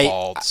he's not I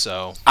bald,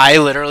 so I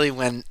literally,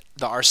 when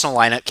the Arsenal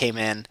lineup came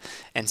in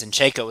and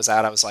Zinchenko was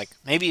out, I was like,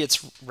 maybe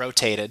it's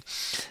rotated.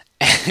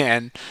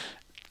 And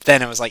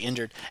then it was like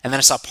injured. And then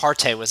I saw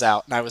Partey was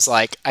out, and I was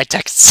like,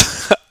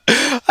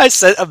 I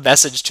sent a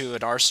message to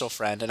an Arsenal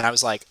friend, and I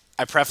was like,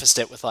 I prefaced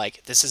it with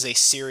like, this is a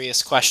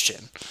serious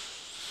question.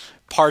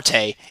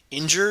 Partey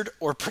injured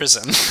or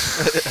prison?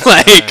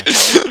 like,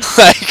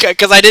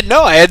 because I didn't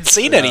know, I hadn't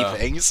seen yeah,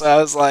 anything, so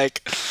I was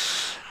like,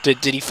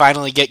 did he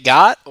finally get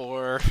got,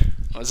 or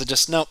was it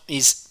just no?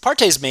 He's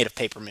Partey's made of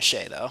paper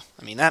mache, though.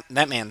 I mean that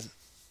man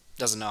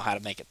doesn't know how to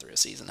make it through a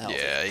season healthy.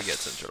 yeah, he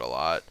gets injured a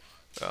lot.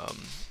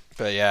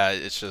 But yeah,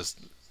 it's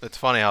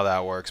funny how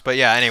that works. But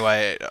yeah,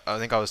 anyway, I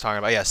think I was talking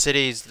about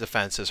City's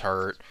defense is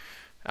hurt.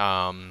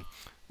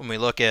 When we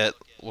look at,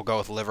 we'll go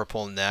with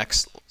Liverpool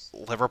next.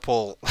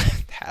 Liverpool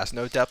has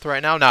no depth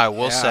right now. Now I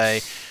will Yeah.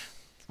 say,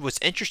 what's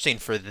interesting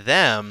for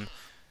them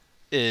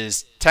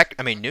is tech.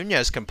 I mean,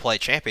 Nunez can play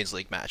Champions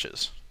League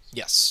matches.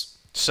 Yes.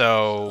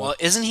 So Well,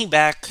 isn't he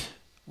back?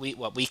 Week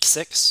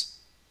 6?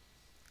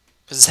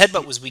 Because his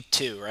headbutt was week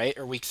 2, right,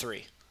 or week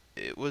 3?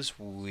 it was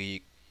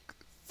week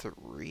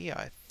 3,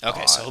 I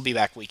Okay, so thought. he'll be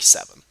back week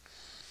 7,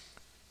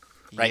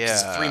 right?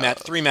 Because Yeah.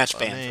 three match Let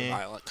ban for me.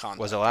 violent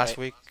Was it conduct, last right?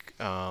 week?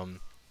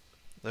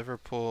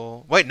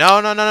 Liverpool. Wait, no.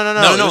 No, It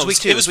no, was week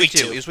two. it It was was week week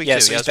two. 2. It was week Yeah,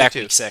 two. so Yeah, it he's was week back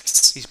two. week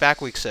 6. He's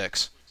back week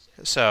 6.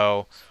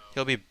 So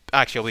he'll be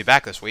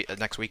back this week,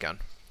 next weekend.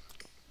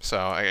 So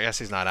I guess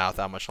he's not out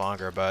that much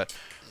longer. But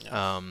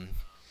Yeah.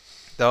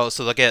 though,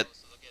 so they'll get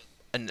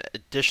an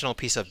additional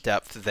piece of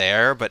depth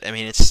there. But I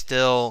mean, it's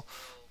still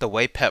the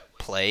way Pep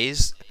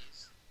plays.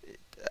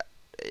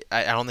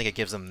 I don't think it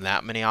gives them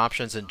that many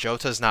options. And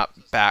Jota's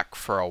not back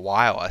for a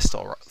while. I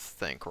still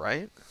think,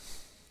 right?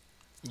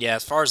 Yeah,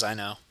 as far as I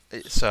know.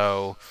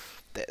 So,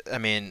 I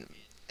mean,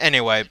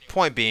 anyway,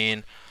 point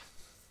being,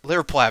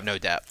 Liverpool have no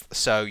depth,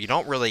 so you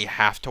don't really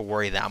have to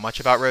worry that much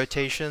about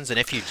rotations. And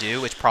if you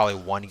do, it's probably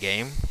one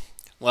game.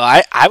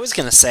 Well, I was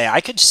gonna say I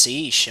could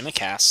see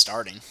Shimicast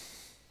starting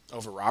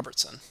over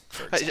Robertson,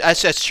 for example,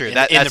 That's true. in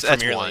the That's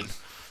Premier one. League.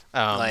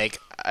 Um, Like,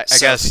 I so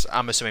guess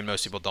I'm assuming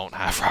most people don't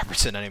have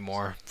Robertson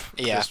anymore,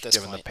 yeah, at just this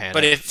given the point.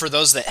 But panic. if for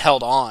those that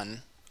held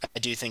on, I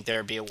do think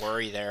there'd be a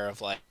worry there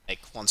of like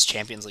once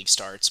Champions League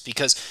starts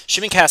because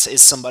Shimicast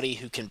is somebody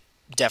who can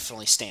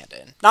definitely stand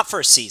in, not for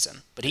a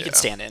season, but he can Yeah,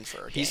 stand in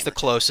for a he's game the or two.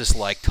 closest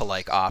like to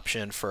like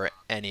option for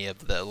any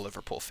of the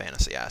Liverpool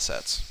fantasy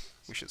assets.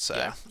 We should say.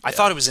 Yeah, I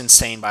thought it was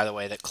insane, by the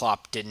way, that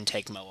Klopp didn't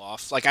take Mo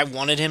off. Like, I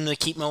wanted him to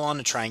keep Mo on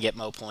to try and get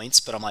Mo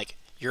points, but I'm like,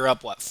 you're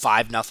up what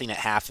 5-0 at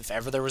half. If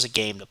ever there was a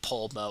game to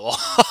pull Mo Uh,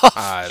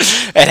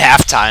 off at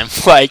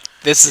halftime, like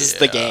this is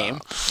the yeah,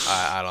 game.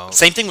 I don't.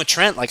 Same thing with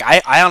Trent. Like,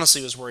 I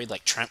honestly was worried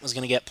like Trent was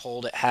gonna get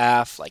pulled at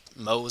half, like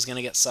Mo was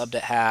gonna get subbed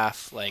at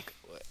half. Like,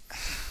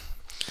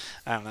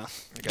 I don't know.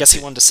 I guess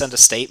he wanted to send a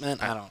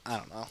statement. I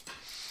don't know.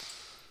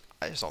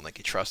 I just don't think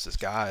he trusts his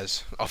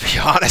guys. I'll be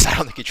honest. I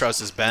don't think he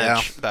trusts his Yeah.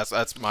 bench.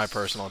 That's my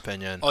personal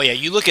opinion. Oh yeah,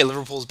 you look at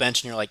Liverpool's bench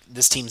and you're like,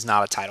 this team's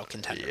not a title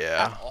contender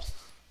Yeah. at all.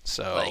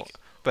 So, Like,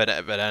 but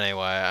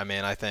anyway, I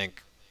mean, I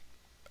think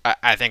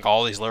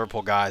all these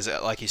Liverpool guys,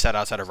 like you said,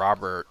 outside of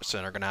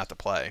Robertson, are gonna have to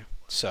play.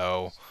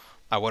 So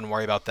I wouldn't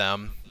worry about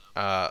them.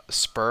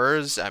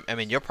 Spurs. I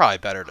mean, you're probably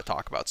better to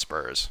talk about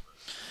Spurs.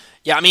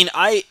 yeah, I mean,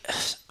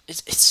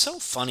 it's so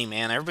funny,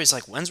 man. Everybody's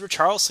like, when's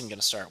Richarlison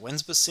gonna start?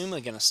 When's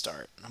Basuma gonna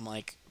start? And I'm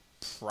like,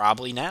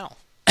 probably now.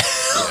 Yeah.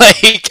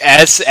 like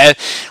as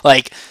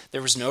like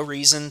there was no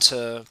reason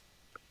to.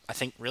 I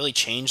think really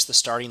changed the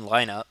starting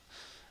lineup.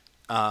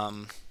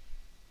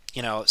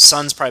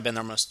 Son's probably been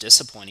their most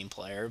disappointing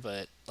player,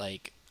 but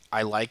like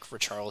I like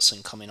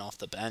Richarlison coming off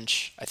the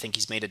bench. I think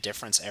he's made a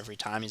difference every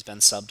time he's been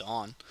subbed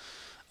on.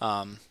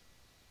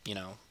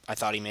 I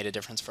thought he made a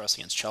difference for us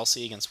against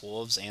Chelsea, against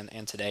Wolves, and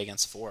today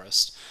against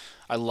Forest.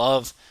 I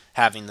love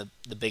having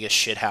the biggest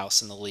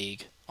shithouse in the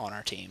league on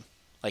our team.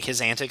 Like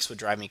his antics would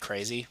drive me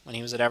crazy when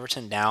he was at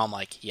Everton. Now I'm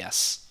like,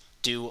 yes,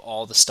 do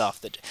all the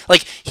stuff that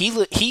like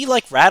he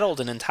like rattled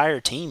an entire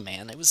team,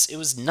 man. It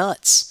was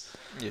nuts.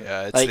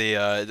 Yeah, it's Like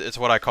the it's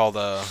what I call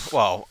the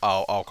well,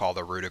 I'll call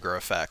the Rudiger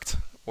effect,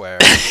 where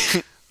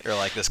you're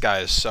like, this guy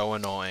is so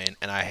annoying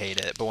and I hate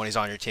it, but when he's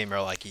on your team,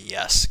 you're like,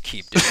 yes,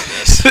 keep doing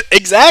this.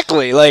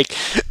 exactly like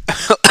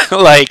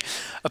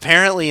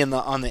apparently in the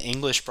on the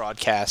English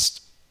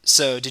broadcast.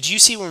 So did you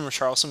see when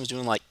Richarlison was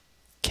doing like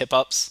kip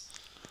ups,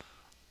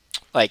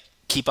 like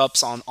keep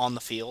ups on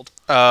the field?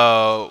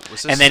 Oh,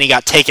 was And this? then he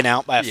got taken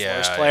out by a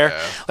Forest Yeah, player.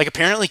 yeah, Like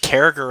apparently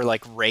Carragher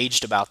like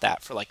raged about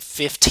that for like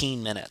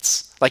 15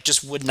 minutes. Like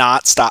just would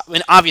not stop. I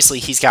mean, obviously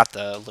he's got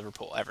the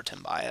Liverpool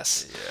Everton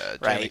bias, yeah.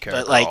 Jamie right? But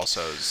Carragher like,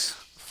 also is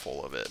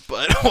full of it,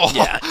 but we'll,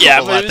 yeah.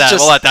 we'll But it let was that we'll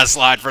just let that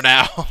slide for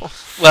now.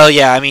 well,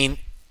 yeah. I mean,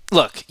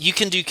 look, you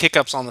can do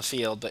kick-ups on the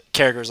field, but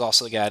Carragher's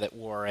also the guy that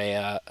wore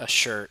a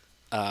shirt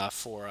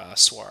for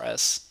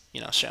Suarez.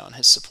 Showing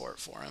his support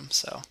for him.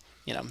 So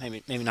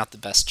maybe not the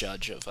best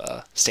judge of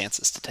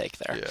stances to take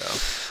there.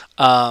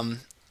 Yeah,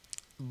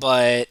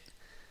 But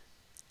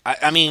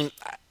I mean,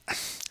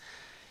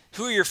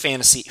 Who are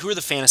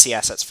the fantasy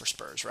assets for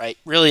Spurs? Right.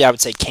 Really, I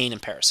would say Kane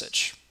and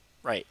Perisic.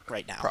 Right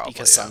now probably.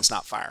 because Yeah. Son's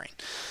not firing.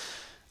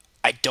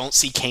 I don't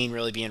see Kane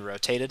really being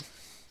rotated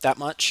that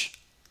much.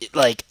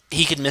 Like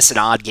he could miss an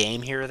odd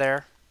game here or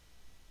there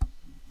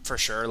for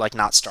sure, like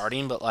not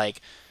starting, but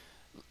like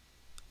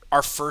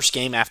our first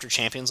game after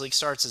Champions League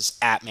starts is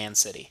at Man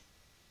City.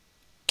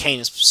 Kane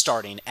is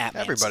starting at Man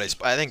Everybody's. City.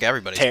 I think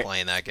everybody's Ter-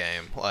 playing that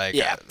game. Like,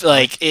 yeah,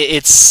 like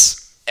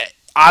it's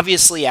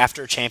obviously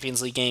after a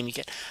Champions League game.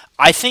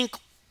 I think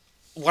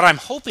what I'm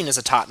hoping as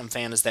a Tottenham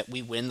fan is that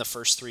we win the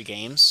first three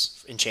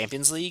games in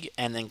Champions League,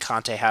 and then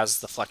Conte has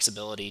the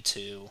flexibility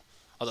to.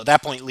 Although at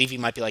that point, Levy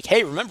might be like,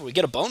 "Hey, remember we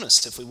get a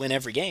bonus if we win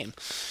every game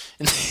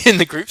in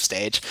the group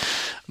stage."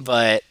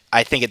 But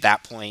I think at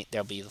that point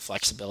there'll be the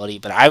flexibility.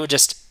 But I would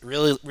just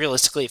really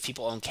realistically, if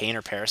people own Kane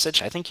or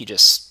Perisic, I think you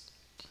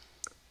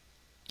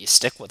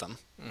stick with them,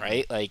 hmm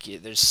right? Like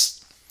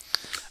there's,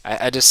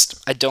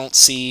 I don't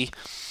see.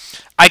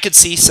 I could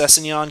see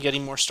Sessegnon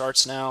getting more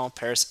starts now,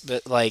 Paris,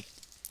 but like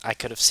I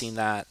could have seen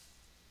that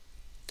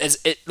as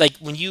it like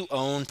when you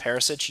own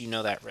Perisic, you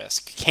know that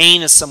risk.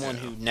 Kane is someone yeah.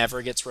 who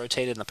never gets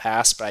rotated in the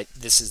past, but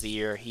this is the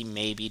year he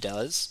maybe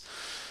does.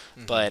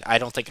 hmm But I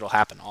don't think it'll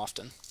happen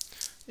often.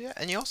 Yeah,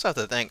 and you also have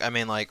to think. I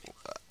mean, like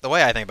the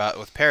way I think about it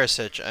with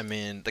Perisic. I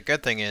mean, the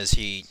good thing is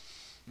he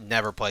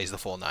never plays the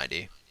full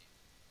 90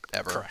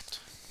 ever, Correct.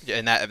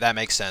 and that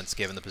makes sense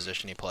given the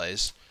position he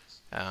plays.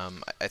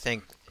 I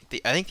think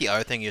the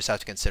other thing you just have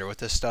to consider with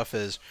this stuff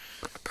is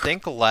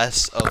think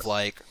less of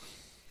like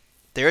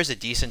there is a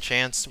decent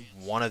chance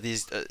one of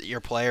these your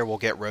player will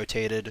get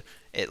rotated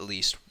at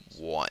least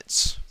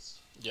once.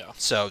 Yeah.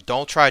 So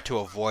don't try to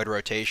avoid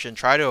rotation.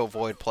 Try to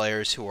avoid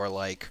players who are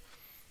like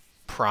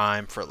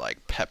prime for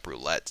like pep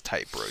roulette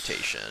type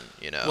rotation.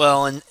 You know.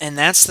 Well, and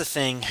that's the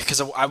thing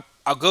because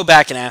I'll go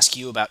back and ask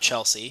you about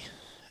Chelsea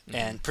hmm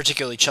and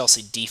particularly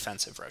Chelsea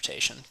defensive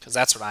rotation because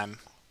that's what I'm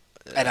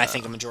and I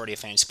think a Yeah. majority of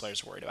fantasy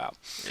players are worried about.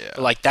 But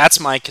Yeah. like that's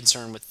my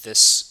concern with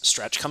this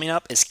stretch coming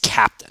up is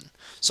captain.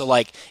 So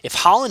like if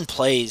Holland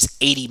plays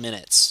 80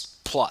 minutes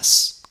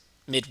plus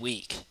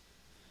midweek,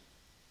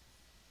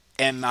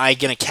 am I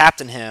going to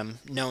captain him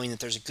knowing that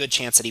there's a good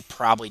chance that he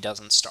probably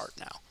doesn't start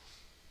now?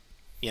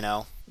 You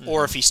know,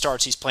 or if hmm he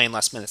starts, he's playing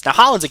less minutes. Now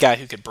Holland's a guy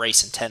who could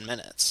brace in 10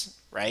 minutes,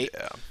 right?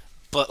 Yeah.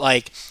 But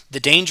like the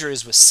danger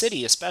is with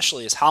City,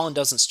 especially as Holland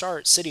doesn't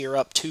start. City are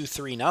up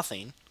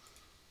 2-3-0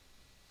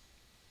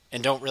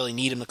 and don't really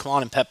need him to come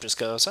on. And Pep just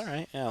goes, all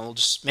right, yeah, we'll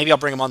just maybe I'll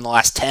bring him on the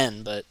last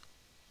 10, but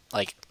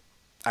like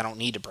I don't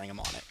need to bring him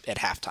on at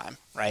halftime,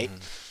 right? hmm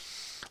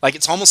Like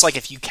it's almost like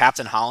if you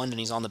captain Holland and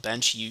he's on the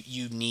bench,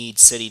 you need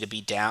City to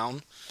be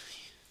down.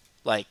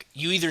 Like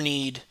you either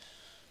need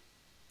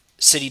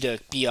City to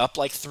be up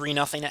like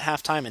 3-0 at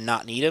halftime and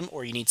not need him,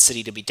 or you need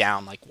City to be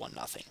down like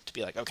 1-0 to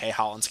be like, okay,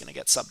 Holland's going to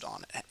get subbed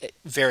on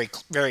very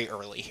very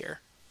early here,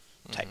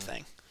 type hmm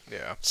thing.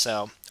 Yeah.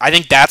 So I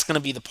think that's going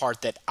to be the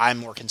part that I'm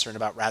more concerned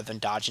about rather than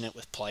dodging it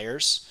with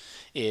players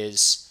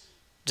is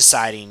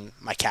deciding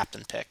my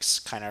captain picks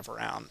kind of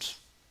around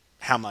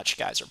how much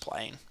guys are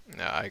playing.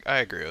 No, I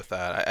agree with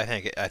that. I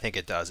think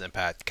it does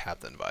impact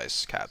captain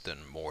vice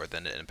captain more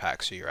than it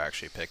impacts who you're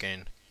actually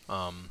picking.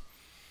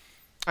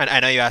 And I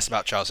know you asked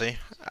about Chelsea.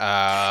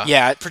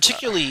 Yeah,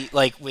 particularly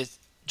like with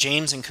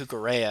James and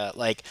Kukurea.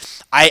 Like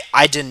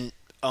I didn't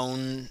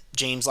own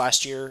James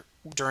last year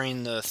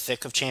during the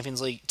thick of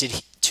Champions League.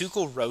 Did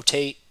Tuchel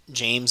rotate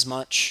James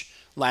much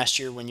last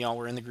year when y'all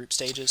were in the group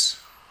stages?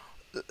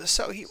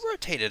 So he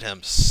rotated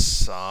him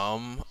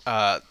some.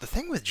 The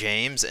thing with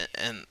James,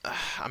 and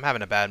I'm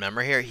having a bad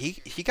memory here.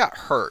 He got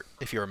hurt,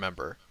 if you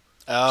remember.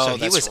 So Oh,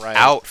 he that's was right.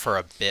 out for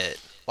a bit,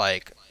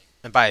 like,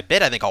 and by a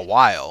bit, I think a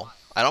while.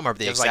 I don't remember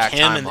the It was like exact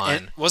him and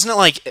timeline. wasn't it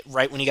like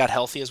right when he got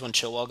healthy is when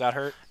Chilwell got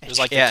hurt? It was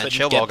like they Yeah, and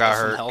couldn't Chilwell get got both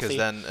of them hurt because healthy.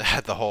 then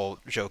had the whole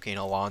Joaquin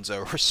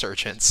Alonso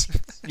resurgence.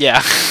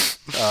 Yeah.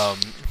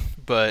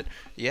 But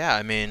yeah,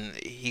 I mean,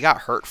 he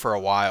got hurt for a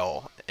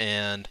while,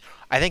 and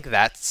I think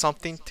that's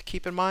something to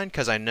keep in mind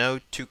because I know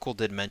Tuchel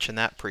did mention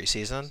that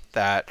preseason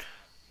that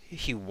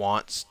he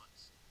wants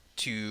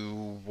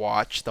to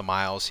watch the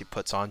miles he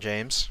puts on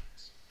James.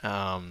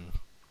 Um,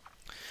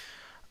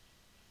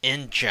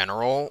 in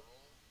general,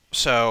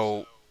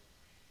 so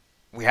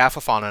we have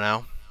Fafana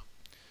now.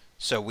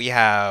 So we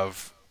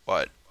have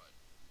what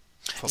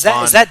Is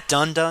Fafan. that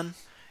done?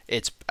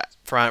 It's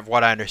from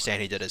what I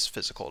understand, he did his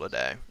physical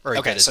today, or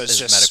he did Okay, so it's his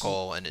just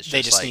medical, and it's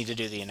they just just like need to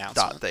do the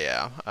dot. announcement.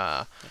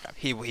 Yeah, Okay.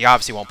 he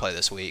obviously won't play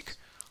this week.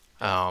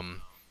 Yeah.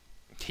 Um,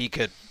 he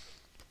could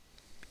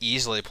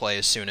easily play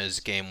as soon as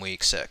game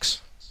week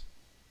 6.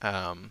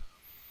 Um,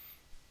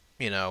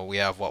 we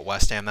have what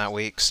West Ham that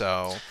week,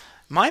 so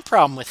My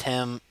problem with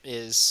him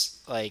is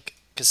like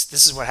because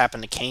this is what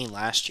happened to Kane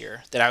last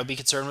year that I would be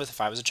concerned with if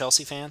I was a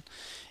Chelsea fan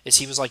is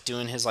he was like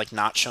doing his like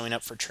not showing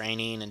up for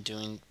training and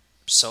doing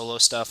solo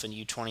stuff and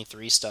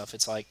U23 stuff.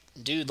 It's like,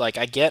 dude, like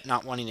I get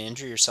not wanting to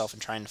injure yourself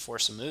and trying to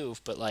force a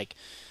move, but like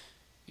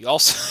you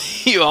also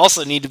you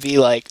also need to be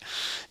like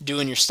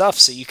doing your stuff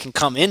so you can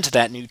come into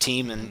that new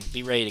team and mhm,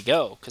 be ready to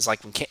go. Because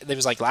like when there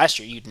was like last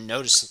year, you'd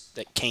notice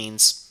that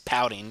Kane's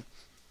pouting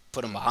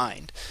put him mhm.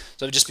 behind.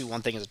 So it would just be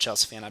one thing as a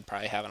Chelsea fan I'd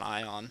probably have an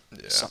eye on.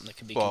 Yeah. Something that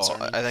could be Well,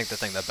 concerning. I think the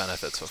thing that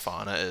benefits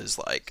Fafana is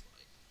like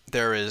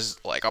there is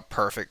like a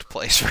perfect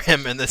place for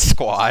him in this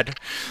squad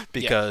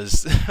Yeah.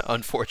 because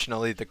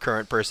unfortunately the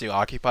current person who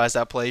occupies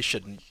that place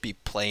should be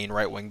playing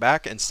right wing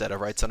back instead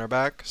of right center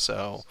back.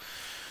 So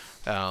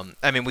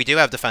I mean we do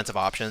have defensive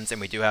options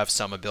and we do have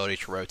some ability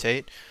to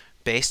rotate.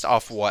 Based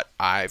off what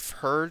I've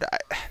heard,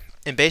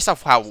 and based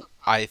off how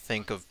I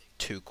think of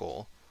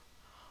Tuchel,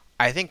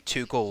 I think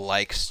Tuchel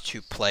likes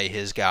to play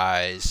his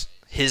guys,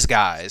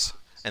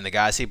 and the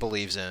guys he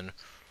believes in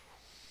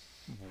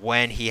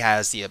when he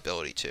has the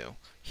ability to.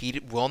 He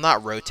will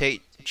not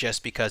rotate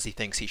just because he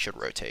thinks he should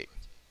rotate.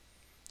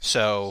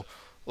 So,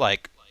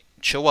 like,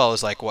 Chilwell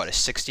is like what a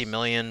 $60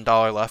 million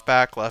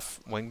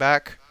left wing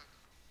back.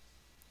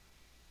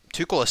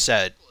 Tuchel has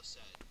said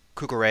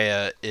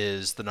Kukurea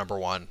is the number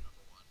one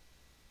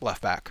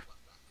left back.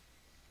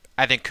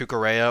 I think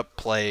Kukurea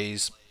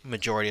plays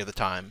majority of the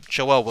time.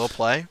 Chilwell will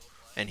play,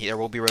 and there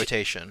will be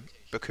rotation.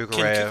 But Can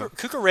Kukurea,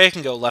 Cucurella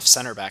can go left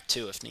center back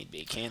too if need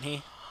be, can't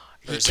he?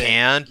 Or he is it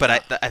can, but I,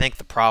 no? I think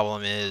the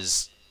problem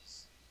is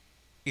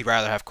you'd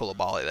rather have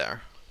Koulibaly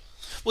there.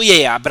 Well, yeah,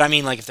 yeah, but I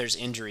mean like if there's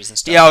injuries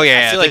and Yeah, stuff, oh like yeah,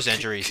 yeah. If there's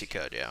injuries, he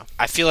could. Yeah,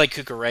 I feel like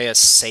Cucurella is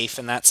safe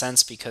in that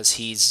sense because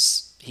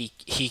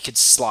he could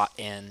slot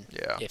in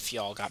yeah, if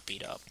y'all got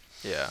beat up.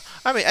 yeah.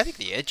 I mean, I think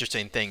the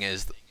interesting thing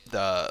is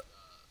the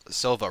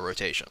Silva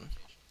rotation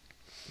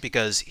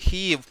because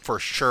he for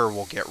sure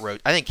will get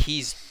I think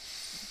he's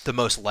the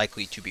most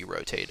likely to be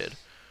rotated.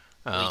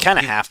 Well, you kind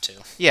of He, have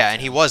to. yeah,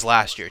 and he Yeah. was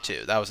last year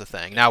too. That was the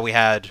thing. Now we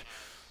had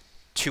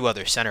two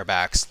other center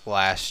backs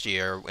last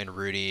year in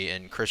Rudy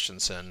and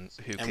Christensen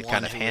who And could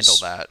kind one of who handle was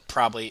that.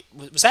 probably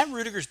was that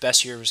Rudiger's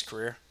best year of his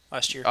career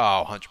last year.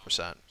 Oh,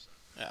 100%.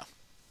 Yeah,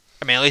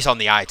 I mean, at least on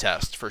the eye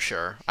test for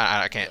sure.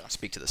 I can't yeah,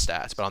 speak to the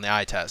stats, but on the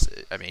eye test,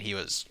 I mean, he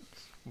was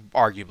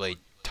arguably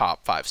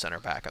top 5 center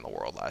back in the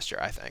world last year,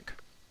 I think.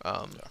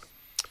 Um, yeah.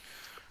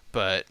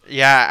 but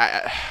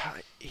yeah,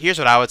 here's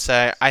what I would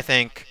say. I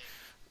think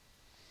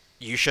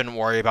you shouldn't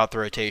worry about the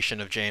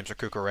rotation of James or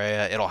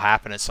Kukurea. It'll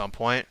happen at some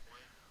point,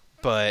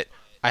 but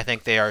I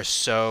think they are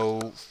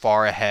so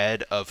far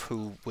ahead of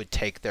who would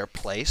take their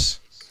place,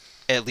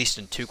 at least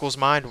in Tuchel's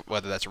mind,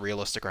 whether that's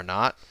realistic or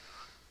not,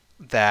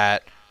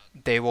 that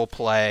they will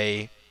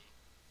play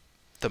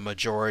the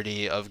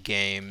majority of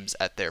games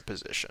at their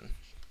position.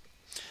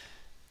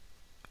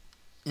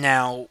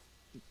 Now,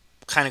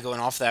 kind of going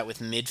off that with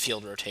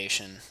midfield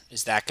rotation,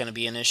 is that going to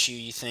be an issue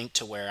you think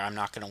to where I'm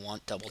not going to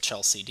want double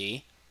Chelsea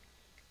D?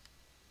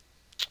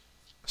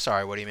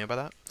 Sorry, what do you mean by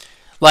that?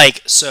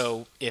 Like,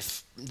 so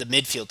if the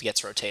midfield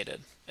gets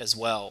rotated as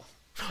well,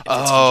 if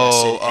it's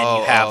congested Oh, and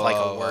you oh, have like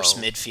a worse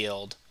oh,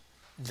 midfield,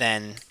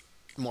 then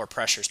more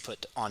pressure's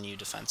put on you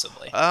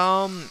defensively.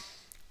 oh.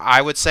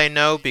 I would say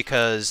no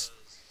because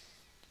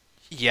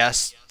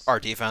yes, our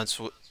defense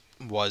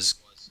was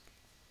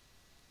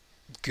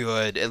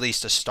good at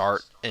least to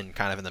start in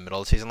kind of in the middle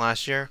of the season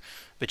last year.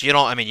 But you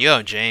don't. I mean, you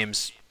own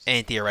James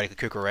and theoretically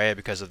Kukurea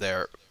because of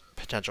their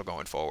potential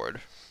going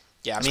forward.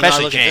 Yeah, I mean, I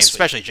Especially look at James. this week.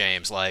 Especially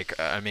James. Like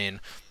I mean,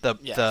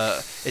 Yeah,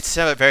 the it's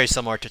very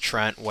similar to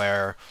Trent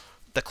where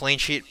the clean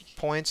sheet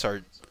points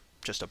are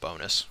just a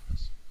bonus.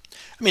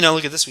 I mean, I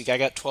look at this week. I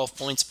got 12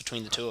 points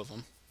between the two of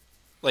them.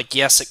 Like,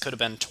 yes, it could have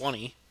been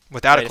 20,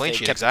 Without a right, if clean they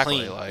sheet, kept it exactly.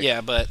 clean. Like,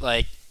 Yeah, but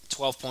like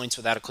 12 points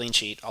without a clean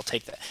sheet, I'll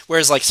take that.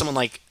 Whereas like someone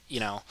like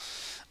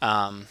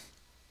um,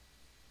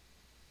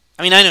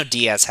 I mean, I know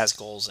Diaz has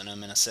goals in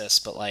him and assists,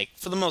 but like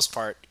for the most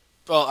part,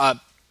 well,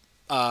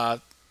 uh,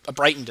 a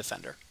Brighton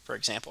defender, for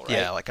example,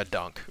 Yeah, right? like a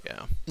dunk.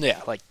 Yeah,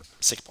 Yeah, like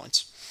 6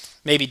 points.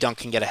 Maybe Dunk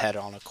can get ahead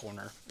on a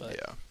corner, but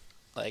yeah.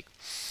 like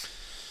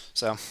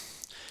so.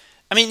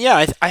 I mean,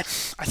 yeah, I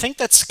think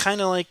that's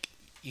kind of like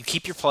you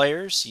keep your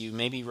players, you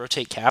maybe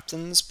rotate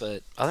captains,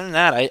 but other than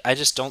that, I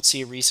just don't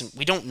see a reason.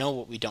 We don't know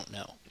what we don't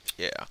know.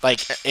 Yeah.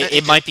 Like it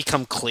It, might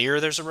become clear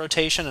there's a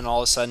rotation, and all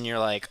of a sudden you're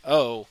like,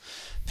 oh,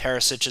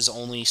 Perisic is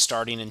only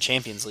starting in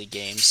Champions League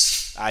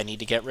games. I need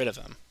to get rid of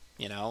him.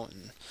 You know,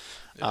 and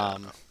yeah.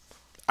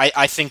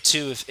 I think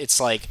too, if it's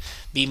like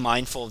be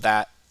mindful of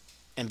that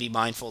and be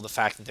mindful of the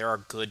fact that there are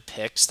good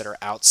picks that are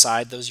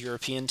outside those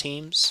European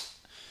teams,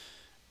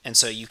 and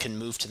so you can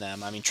move to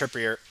them. I mean,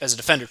 Trippier as a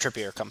defender,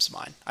 Trippier comes to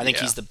mind. I think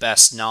Yeah. he's the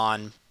best Big.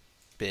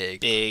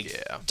 non-big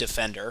Yeah.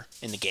 defender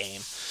in the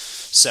game.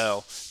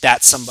 So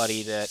that's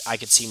somebody that I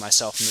could see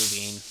myself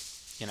moving.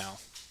 You know,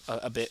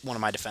 a bit one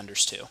of my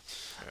defenders too.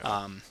 Yeah.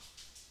 Um,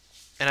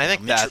 And I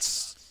think Mitro-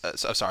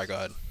 that's. Sorry. Go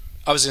ahead.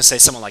 I was gonna say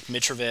someone like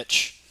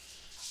Mitrovic.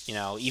 You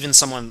know, even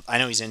someone I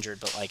know he's injured,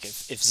 but like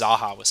if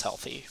Zaha was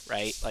healthy,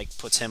 right, like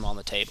puts him on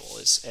the table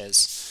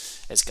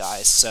as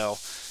guys. So,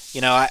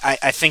 you know,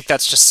 I think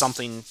that's just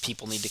something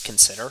people need to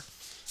consider.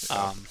 Yeah.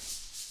 Um,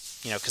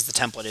 you know, because the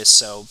template is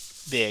so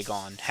big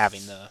on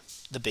having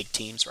the big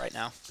teams right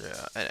now.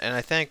 Yeah. And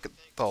I think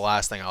the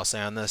last thing I'll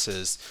say on this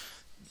is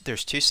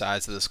there's two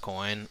sides of this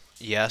coin.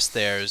 Yes,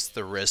 there's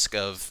the risk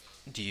of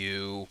do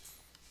you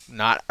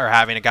not or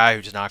having a guy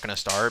who's not going to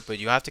start, but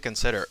you have to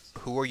consider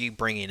who are you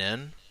bringing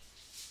in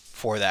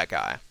for that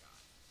guy.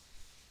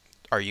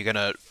 Are you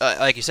gonna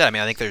like you said? I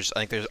mean, I think there's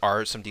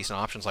are some decent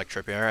options like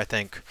Trippier. I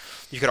think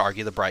you could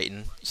argue the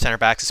Brighton center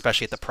backs,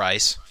 especially at the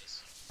price,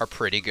 are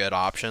pretty good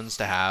options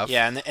to have.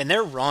 Yeah, and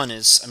their run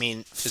is, I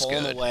mean, Is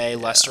Fulham good. away, Yeah,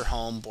 Leicester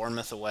home,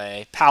 Bournemouth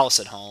away, Palace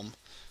at home.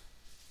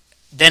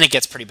 Then it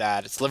gets pretty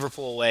bad. It's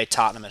Liverpool away,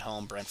 Tottenham at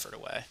home, Brentford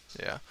away.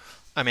 yeah.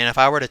 I mean, if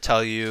I were to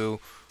tell you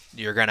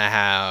you're gonna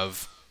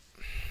have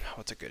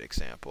what's a good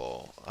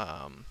example?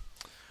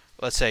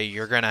 Let's say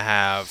you're gonna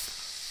have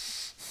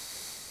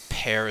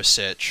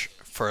Perisic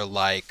for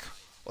like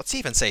let's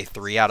even say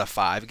 3 out of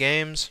 5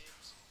 games,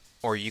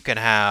 or you can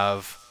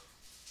have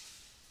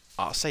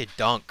I'll say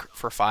Dunk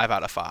for 5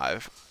 out of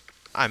 5.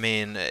 I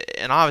mean,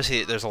 and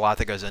obviously there's a lot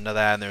that goes into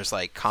that, and there's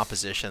like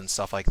composition and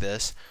stuff like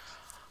this.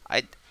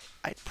 I'd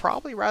I'd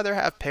probably rather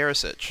have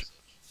Perisic,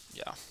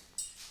 Yeah.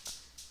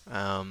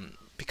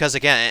 because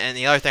again, and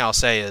the other thing I'll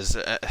say is,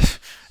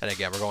 and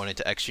again we're going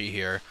into XG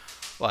here.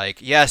 Like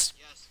yes,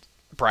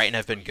 Brighton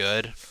have been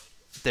good.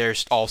 They're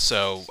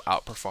also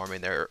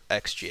outperforming their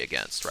XG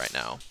against right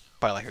now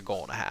by like a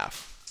goal and a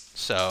half.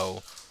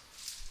 So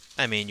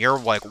I mean, you're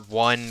like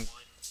one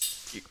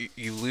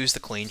you lose the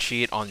clean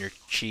sheet on your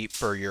cheap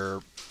or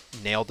your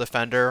nail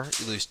defender.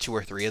 You lose 2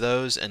 or 3 of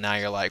those, and now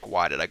you're like,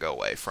 why did I go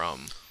away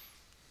from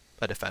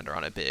a defender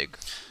on a big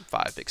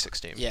 5, big 6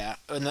 team? Yeah,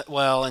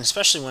 well, and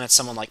especially when it's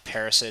someone like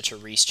Perisic or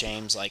Reece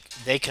James, like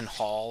they can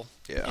haul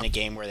Yeah. in a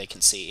game where they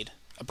concede.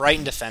 A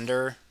Brighton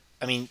defender,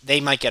 I mean, they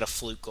might get a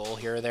fluke goal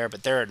here or there,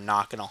 but they're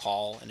not going to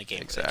haul in a game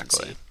where they Exactly.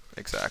 concede.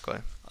 Exactly.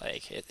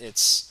 Like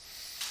it's,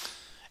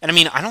 and I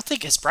mean, I don't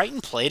think has Brighton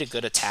played a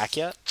good attack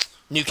yet.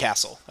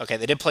 Newcastle, okay,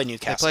 they did play They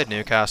Newcastle played at home.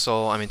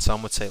 Newcastle. I mean,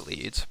 some would say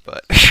Leeds,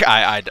 but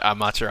I'm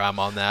not sure I'm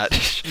on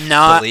that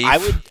Not,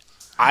 belief.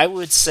 I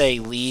would say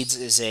Leeds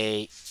is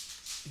a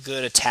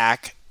good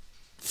attack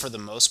for the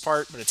most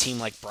part, but a team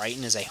like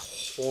Brighton is a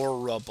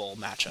horrible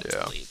matchup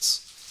Yeah. for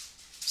Leeds.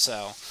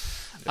 So,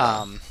 Yeah.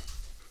 um,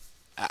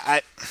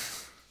 I,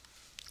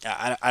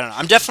 I don't know.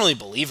 I'm definitely a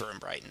believer in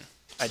Brighton.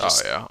 I Oh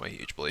just, yeah, I'm a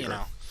huge you believer.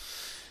 know,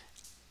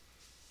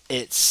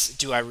 it's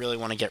do I really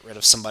want to get rid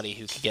of somebody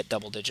who could get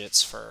double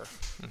digits for,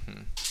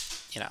 Hmm.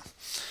 you know.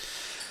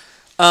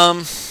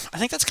 I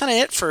think that's kind of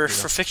it Yeah.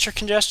 for fixture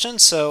congestion.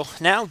 So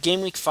now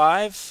game week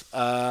 5,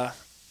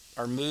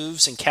 our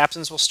moves and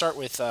captains. We'll start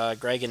with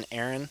Greg and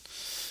Aaron.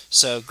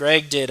 So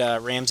Greg did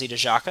Ramsey to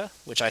Xhaka,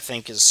 which I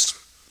think is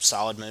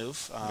solid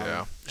move.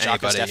 Yeah. Xhaka's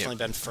Anybody, definitely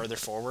been further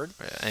forward.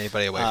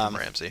 anybody away from Um,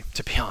 Ramsey,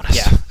 to be honest.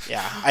 yeah,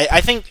 yeah.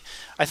 I think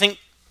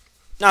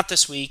not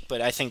this week,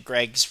 but I think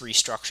Greg's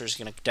restructure is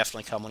going to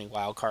definitely come when he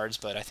wild cards.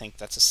 But I think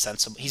that's a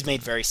sensible. He's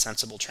made very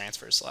sensible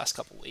transfers the last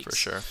couple For weeks.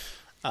 sure.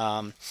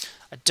 Um,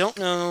 I don't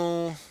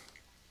know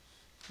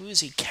who is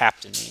he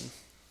captaining.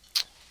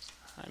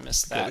 I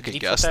missed We that. Did could he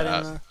put guess that in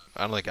that.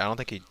 the? I don't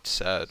think he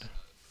said.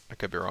 I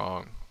could be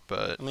wrong,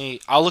 but Let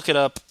me. I'll look it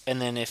up, and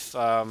then if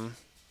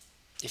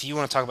you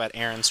want to talk about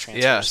Aaron's yeah.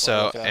 transfers, while I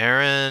So look it up.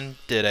 Aaron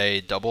did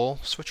a double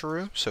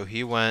switcheroo. So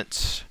he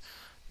went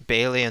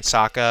Bailey and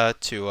Saka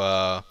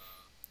to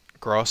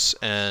Gross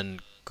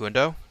and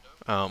Gundo.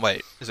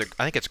 Wait, is it?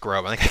 I think it's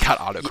Grove. I think I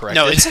got auto No,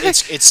 corrected.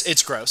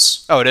 it's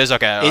gross. Oh, it is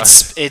okay.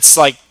 It's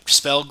like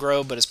spelled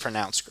grow, but it's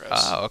pronounced gross.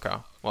 Oh, okay.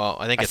 Well,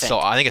 I think I it's still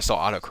think. I think it's still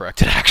auto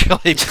corrected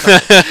actually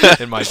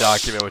in my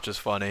document, which is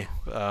funny.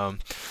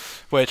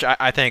 Which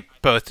I think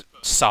both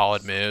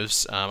solid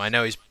moves. I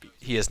know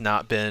he has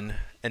not been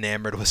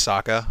enamored with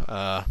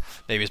Saka,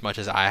 maybe as much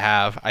as I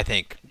have. I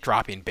think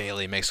dropping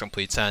Bailey makes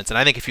complete sense, and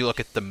I think if you look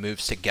at the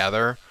moves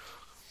together,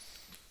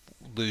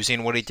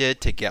 losing what he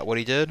did to get what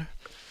he did,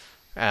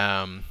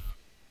 um,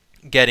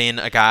 getting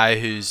a guy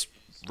who's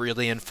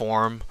really in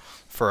form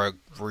for a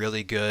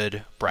really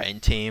good Brighton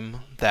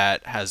team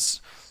that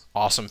has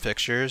awesome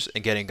fixtures,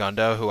 and getting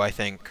Gundo, who I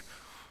think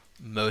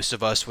most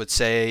of us would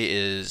say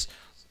is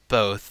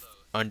both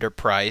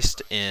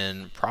underpriced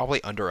and probably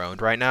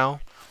underowned right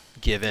now,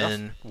 Yeah.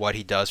 given what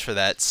he does for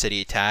that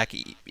City attack.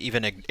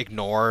 Even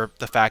ignore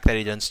the fact that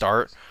he didn't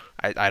start.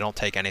 I don't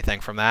take anything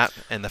from that.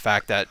 And the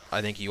fact that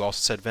I think you also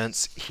said,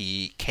 Vince,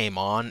 he came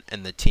on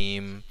and the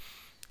team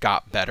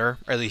got better,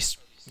 or at least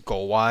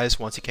goal wise,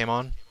 once he came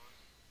on.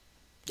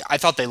 I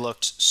thought they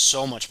looked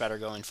so much better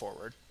going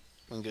forward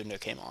when Gundo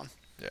came on.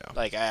 Yeah.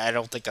 Like I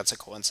don't think that's a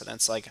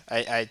coincidence. Like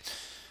I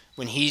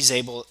when he's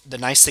able, the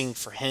nice thing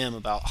for him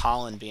about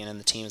Holland being in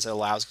the team is it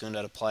allows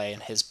Gundo to play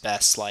in his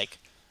best like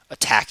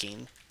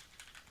attacking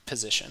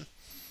position.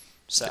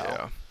 So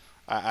Yeah.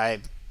 I, I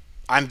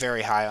I'm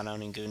very high on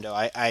owning Gundo.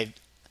 I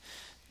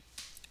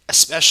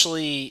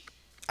especially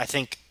I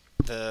think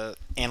the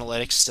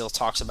analytics still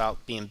talks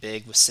about being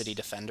big with City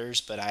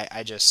defenders, but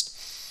I just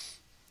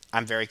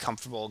I'm very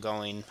comfortable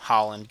going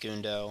Holland,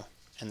 Gundo,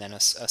 and then a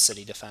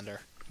City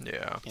defender.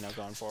 Yeah.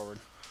 Going forward.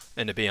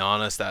 And to be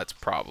honest, that's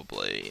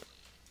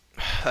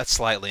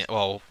slightly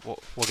we'll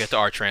get to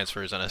our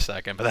transfers in a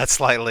second, but that's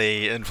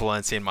slightly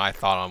influencing my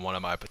thought on one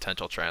of my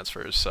potential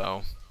transfers.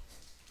 So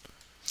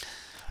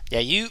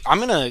Yeah, I'm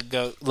gonna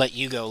go let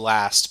you go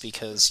last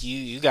because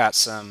you got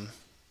some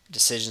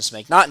decisions to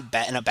make, not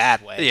in a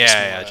bad way, just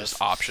yeah, more yeah, just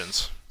of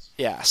options.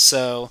 yeah.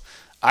 So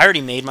I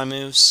already made my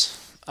moves.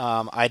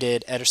 I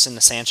did Ederson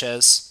to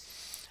Sanchez,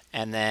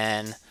 and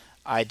then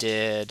I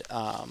did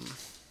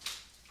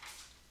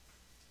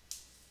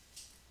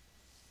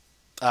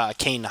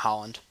Kane to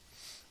Holland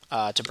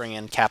to bring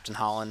in Captain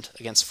Holland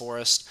against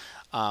Forest.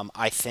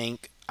 I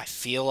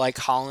feel like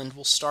Holland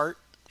will start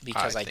I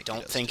because I think he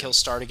don't does think too. he'll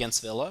start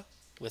against Villa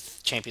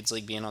with Champions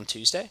League being on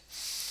Tuesday.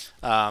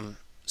 Um,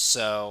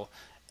 so,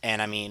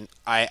 and I mean,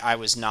 I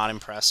was not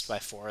impressed by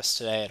Forest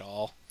today at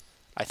all.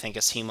 I think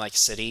a team like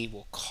City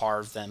will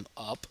carve them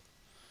up,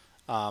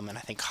 and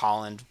I think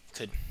Holland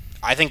could.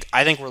 I think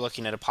we're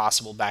looking at a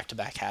possible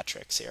back-to-back hat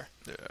tricks here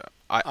Yeah,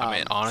 I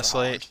mean for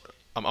honestly, Holland.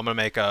 I'm gonna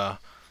make a.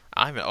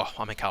 I'm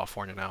in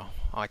California now.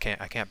 I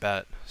can't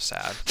bet.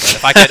 Sad. But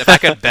if I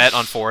could bet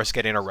on Forrest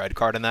getting a red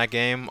card in that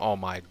game, oh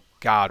my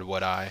God,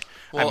 would I?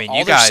 I Well, mean, all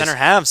you their center guys.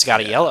 halves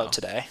got a yellow Yeah.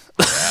 today.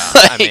 Yeah,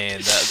 I like, mean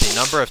the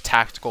number of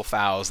tactical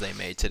fouls they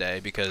made today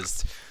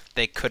because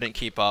they couldn't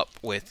keep up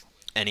with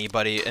any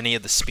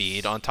of the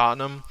speed on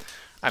Tottenham.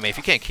 I mean, if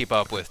you can't keep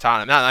up with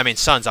Tottenham, now, I mean,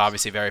 Son's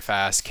obviously very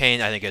fast.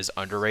 Kane, I think, has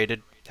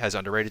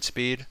underrated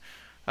speed.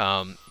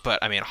 But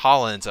I mean,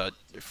 Holland's a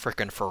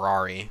freaking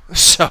Ferrari,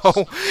 so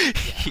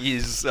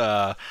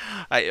yeah,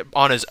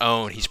 on his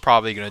own. He's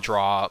probably going to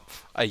draw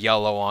a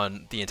yellow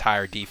on the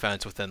entire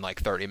defense within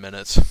like 30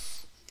 minutes.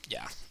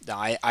 yeah. No,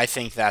 I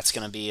think that's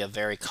going to be a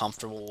very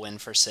comfortable win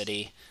for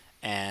City.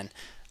 And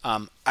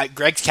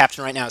Greg's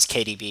captain right now is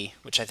KDB,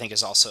 which I think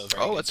is also a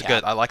very Oh, good that's a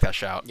good. cap. I like that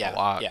shout a Yeah,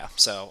 lot. yeah.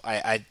 So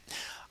I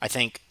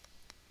think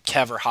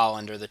Kev or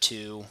Holland are the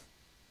two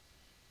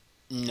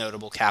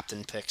notable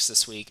captain picks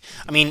this week.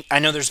 I mean, I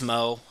know there's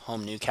Mo,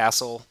 home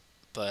Newcastle,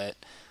 but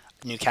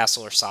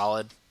Newcastle are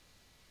solid.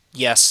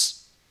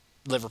 Yes,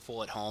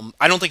 Liverpool at home.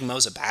 I don't think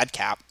Mo's a bad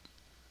cap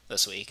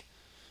this week,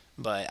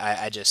 but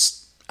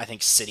I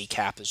think City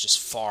cap is just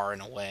far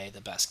and away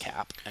the best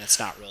cap, and it's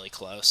not really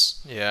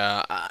close.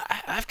 Yeah,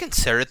 I've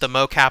considered the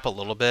mocap a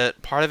little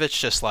bit. Part of it's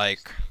just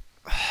like,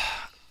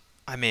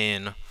 I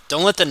mean,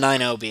 Don't let the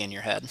 9-0 be in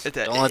your head.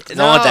 Don't let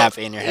no, that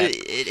be in your head.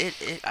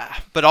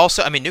 but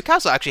also, I mean,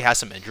 Newcastle actually has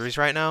some injuries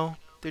right now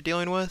they're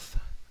dealing with.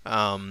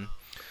 Um,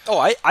 Oh,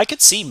 I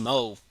could see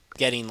Mo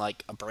getting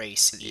like a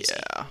brace easy.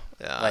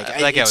 yeah, Like yeah.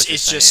 Like I was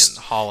just saying, it's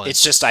Holland.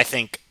 just I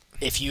think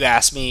if you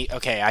ask me,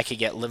 okay, I could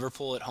get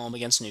Liverpool at home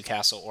against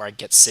Newcastle, or I'd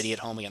get City at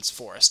home against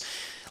Forest.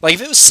 Like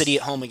if it was City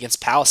at home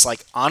against Palace,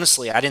 like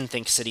honestly, I didn't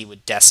think City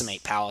would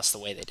decimate Palace the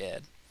way they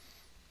did,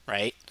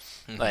 right?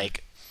 Hmm.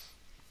 Like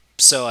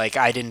so, like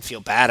I didn't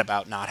feel bad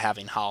about not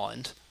having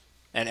Holland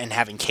and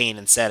having Kane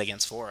instead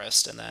against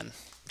Forest, and then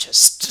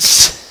just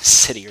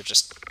City are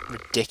just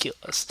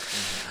ridiculous.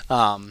 Hmm.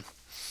 Um,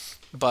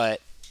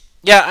 but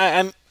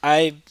yeah,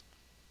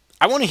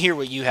 I want to hear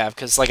what you have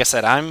because, like I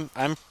said,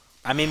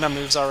 I made my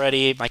moves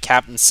already. My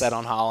captain's set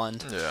on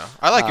Holland. Yeah,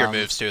 I like your Um,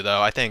 moves too,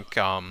 though. I think,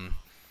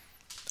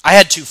 I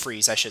had two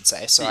frees, I should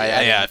say, so yeah,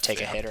 I yeah, didn't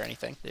take a hit or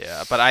anything.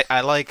 yeah. But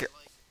I like,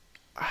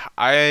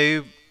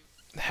 I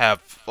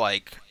have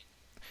like,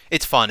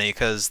 it's funny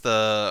because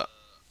the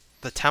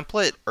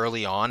template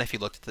early on, if you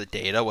looked at the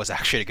data, was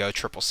actually to go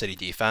triple city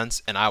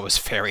defense, and I was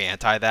very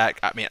anti that.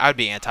 I mean, I'd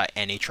be anti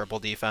any triple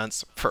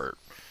defense for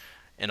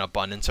an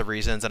abundance of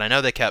reasons. And I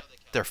know they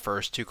kept their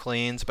first two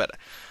cleans, but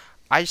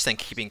I just think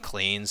keeping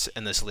cleans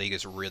in this league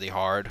is really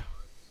hard.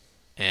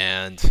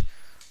 And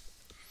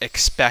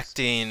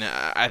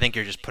I think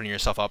you're just putting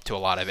yourself up to a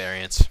lot of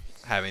variance.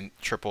 having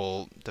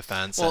triple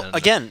defense Well, and.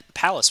 again,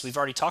 Palace, we've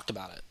already talked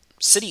about it.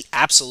 City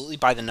absolutely,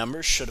 by the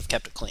numbers, should have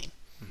kept it clean,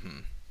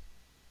 Mhm.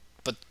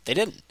 but they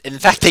didn't. In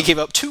fact, they Yeah. gave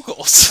up 2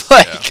 goals.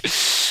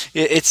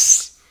 Yeah.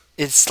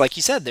 It's like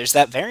you said. There's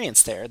that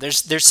variance there. There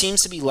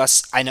seems to be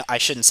less. I know I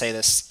shouldn't say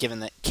this given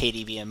that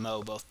KDB and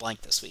Mo both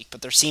blanked this week,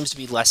 but there seems to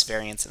be less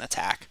variance in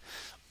attack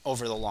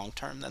over the long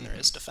term than there Mhm.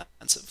 is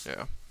defensive.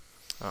 Yeah.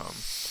 Um,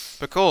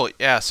 but cool.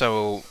 Yeah.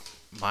 So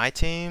my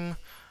team.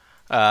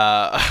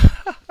 Uh,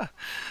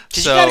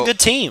 Because you got a so good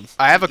team.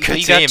 I have a But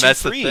good you got team. two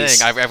That's the thing.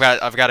 frees.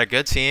 I've got a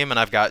good team and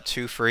I've got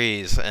two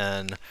frees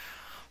and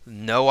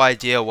no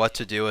idea what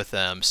to do with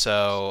them.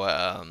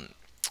 So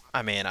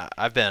I mean,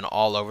 I've been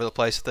all over the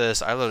place with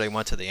this. I literally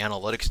went to the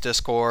analytics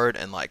Discord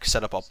and like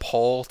set up a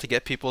poll to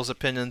get people's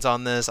opinions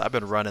on this. I've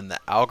been running the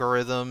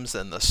algorithms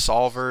and the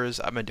solvers.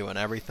 I've been doing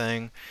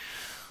everything.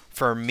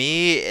 For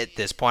me, at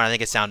this point, I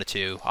think it's down to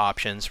two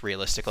options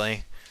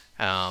realistically.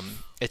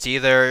 It's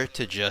either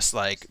to just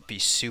like be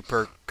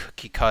super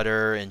cookie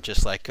cutter and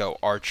just like go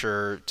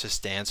Archer to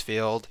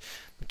Stansfield,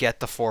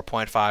 get the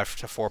 4.5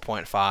 to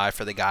 4.5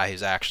 for the guy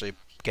who's actually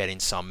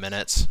getting some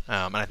minutes,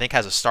 and I think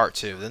has a start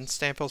too. Didn't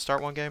Stanfield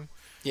start one game?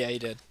 Yeah, he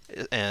did.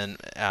 And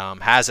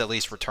has at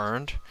least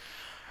returned.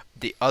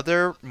 The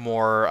other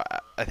more,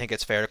 I think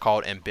it's fair to call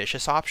it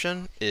ambitious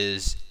option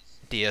is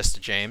Diaz to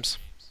James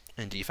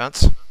in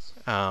defense.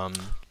 Um,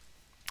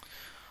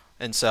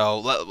 and so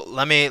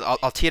let me,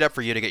 I'll tee it up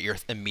for you to get your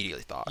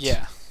immediate thoughts.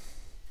 Yeah.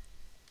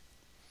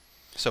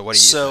 So what do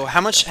you So think?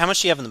 how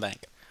much do you have in the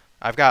bank?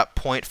 I've got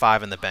point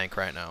 0.5 in the bank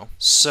right now.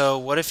 So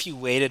what if you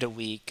waited a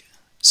week?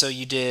 So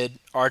you did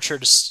Archer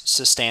to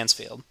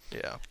Stansfield,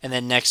 Yeah. and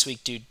then next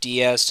week do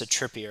Diaz to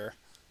Trippier,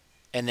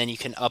 and then you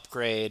can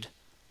upgrade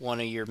one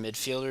of your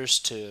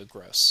midfielders to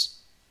Gross.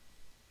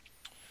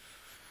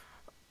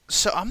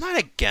 So I'm not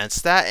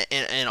against that,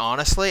 and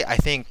honestly, I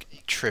think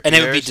And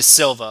it would be De Trippier's.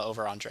 Silva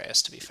over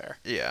Andreas, to be fair.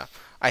 Yeah,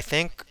 I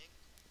think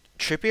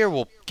Trippier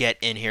will get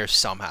in here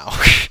somehow.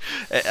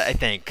 I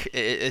think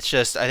it's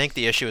just I think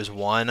the issue is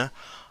one.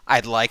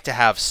 I'd like to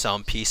have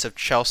some piece of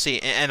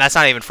Chelsea, and that's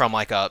not even from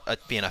like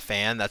being a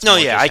fan. That's No, more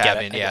yeah, just I get it.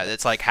 having I yeah. get it.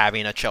 It's like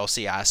having a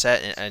Chelsea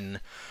asset,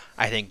 and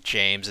I think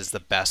James is the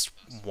best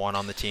one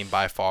on the team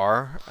by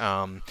far.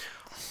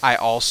 I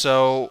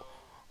also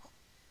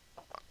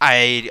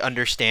I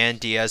understand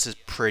Diaz is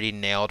pretty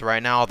nailed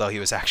right now, although he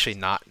was actually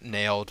not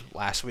nailed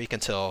last week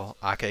until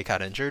Ake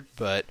got injured.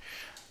 But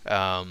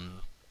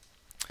um,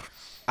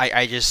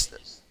 I just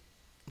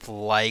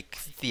like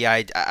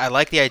I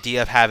like the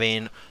idea of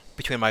having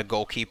between my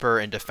goalkeeper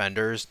and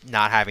defenders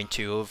not having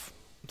two of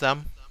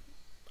them.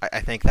 I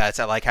think I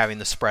like having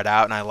the spread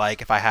out, and I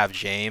like if I have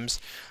James.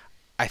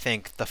 I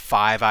think the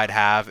five I'd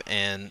have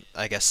and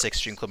I guess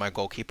six to include my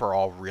goalkeeper are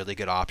all really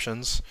good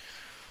options.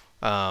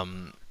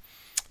 Um,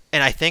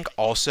 and I think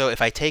also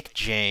if I take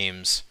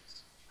James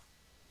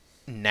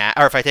now,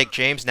 or if I take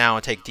James now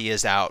and take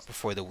Diaz out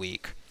before the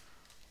week,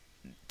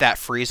 that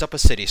frees up a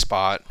city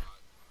spot,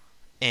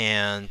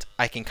 and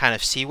I can kind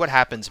of see what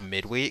happens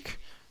midweek,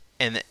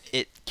 and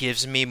it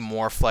gives me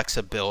more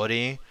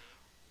flexibility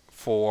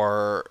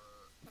for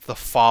the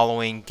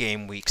following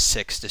game week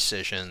 6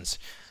 decisions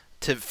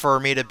to for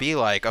me to be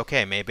like,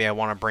 okay, maybe I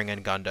want to bring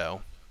in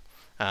Gundo.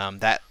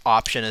 That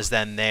option is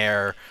then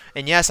there,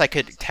 and yes, I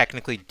could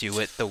technically do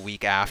it the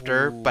week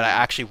after, but I Ooh,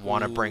 actually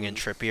want to bring in ooh.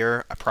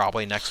 Trippier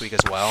probably next week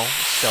as well.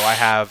 So I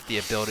have the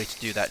ability to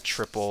do that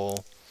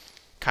triple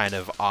kind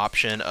of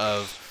option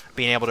of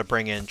being able to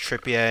bring in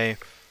Trippier,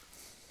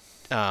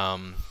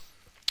 um,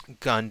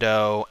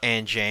 Gundo,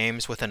 and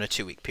James within a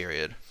 2 week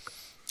period.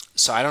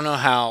 So I don't know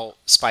how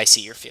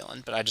spicy you're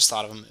feeling, but I just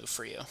thought of a move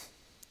for you.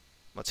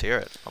 Let's hear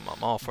it. I'm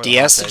all for the hot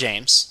Diaz to take.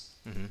 James.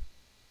 Hmm.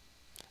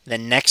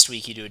 Then next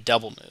week you do a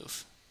double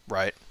move.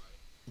 Right.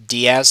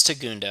 Diaz to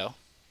Gundo.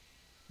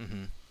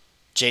 Hmm.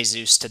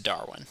 Jesus to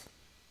Darwin.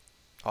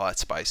 Oh,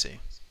 that's spicy.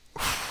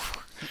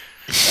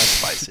 That's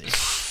spicy.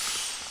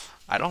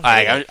 I don't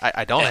hate I, it.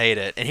 I don't I, hate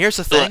it. And here's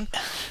the thing.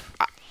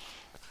 I,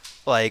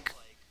 like,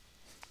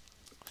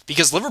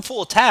 because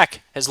Liverpool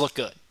attack has looked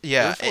good.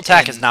 yeah, Liverpool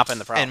attack has not been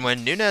the and problem.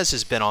 when Nunez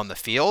has been on the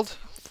field,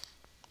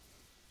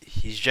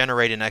 he's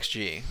generating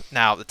XG.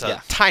 Now, it's a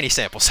Yeah. tiny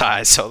sample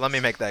size, so let me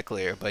make that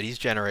clear, but he's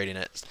generating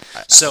it.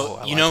 So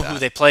I you like know who that.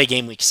 they play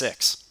game week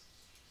 6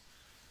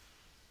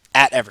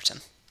 at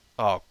Everton.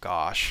 Oh,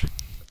 gosh.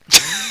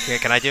 Yeah,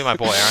 can I do my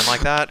boy Aaron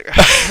like that?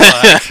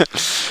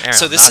 Like, Aaron,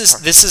 So I'm this not is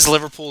this is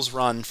Liverpool's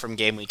run from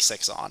game week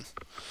 6 on.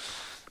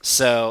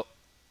 So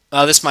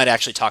this might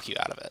actually talk you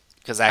out of it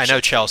because I actually know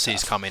it's pretty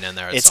Chelsea's tough. coming in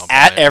there at It's some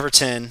at point.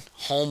 Everton,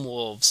 home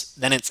Wolves,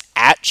 then it's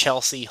at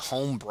Chelsea,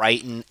 home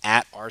Brighton,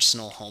 at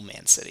Arsenal, home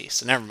Man City.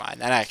 So never mind.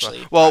 That actually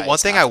Well, probably one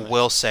is thing not I the move.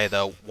 will say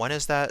though, when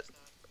is that?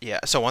 Yeah.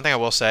 So one thing I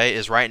will say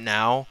is right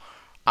now,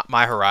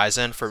 my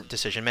horizon for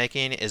decision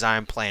making is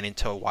I'm planning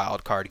to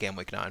wild card game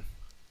week 9.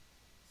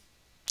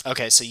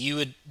 Okay, so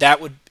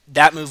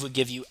that move would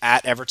give you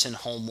at Everton,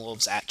 home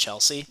Wolves, at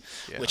Chelsea,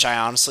 Yeah. which I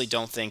honestly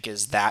don't think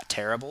is that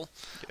terrible.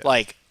 Yeah.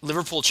 Like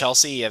Liverpool,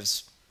 Chelsea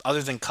has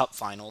other than Cup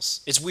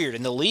Finals. It's weird.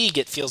 In the league,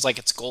 it feels like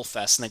it's goal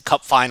fest, and then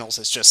Cup Finals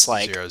is just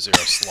like 0-0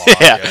 slog.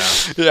 yeah,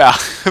 Yeah.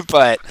 yeah.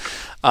 But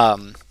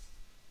um,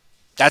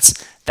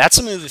 that's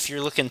a move if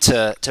you're looking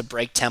to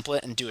break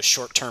template and do a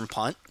short term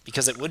punt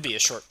because it would be a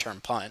short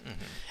term punt.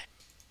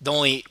 The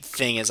only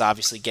thing is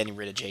obviously getting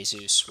rid of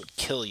Jesus would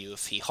kill you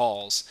if he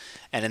hauls.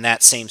 And in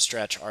that same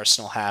stretch,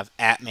 Arsenal have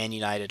at Man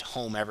United,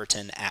 home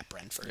Everton, at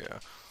Brentford. Yeah.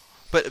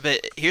 But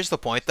here's the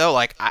point though.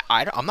 Like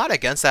I'm not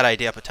against that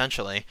idea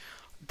potentially.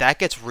 That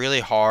gets really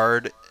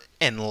hard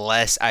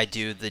unless I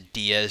do the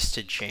Diaz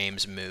to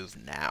James move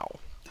now.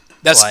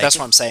 That's Like what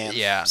I'm saying.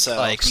 yeah, So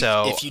like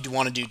so if you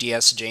want to do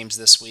Diaz to James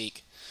this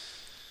week,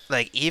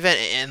 like even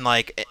in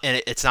like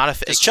and it's not a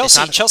because it's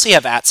not Chelsea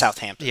have at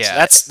Southampton, so yeah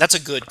that's a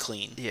good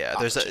clean yeah.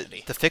 There's a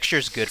opportunity. the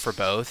fixture's good for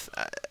both,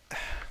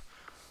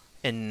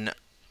 and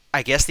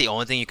I guess the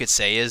only thing you could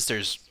say is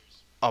there's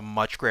a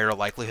much greater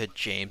likelihood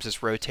James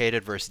is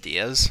rotated versus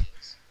Diaz,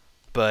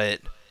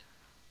 but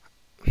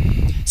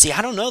See,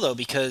 I don't know though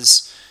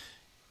because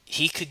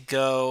he could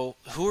go.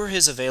 Who are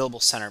his available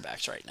center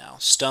backs right now?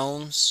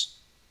 Stones.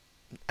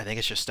 I think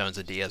it's just Stones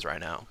and Diaz right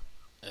now.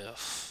 Ugh.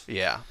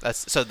 Yeah,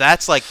 that's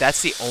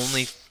the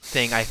only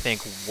thing I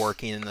think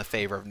working in the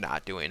favor of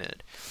not doing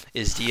it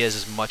is Diaz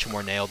is much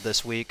more nailed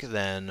this week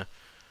than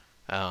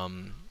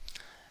um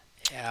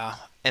Yeah,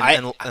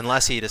 and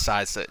unless he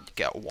decides to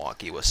get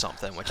wonky with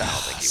something, which I don't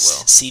think he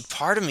will. see.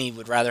 Part of me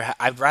would rather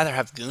I'd rather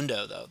have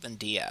Gundo though than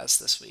Diaz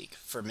this week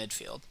for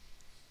midfield.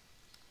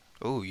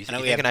 Ooh, I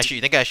know we have you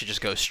think I should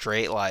just go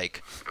straight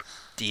like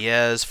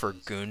Diaz for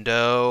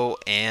Gundo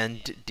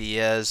and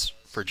Diaz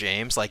for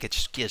James? Like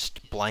it's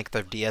just blank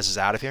the Diaz is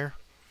out of here.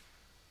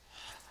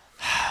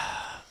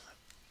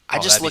 I Oh,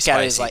 just that'd be look at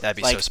it as spicy.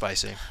 That'd be so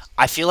spicy,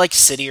 I feel like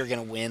City are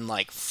gonna win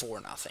like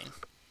 4-0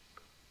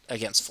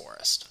 against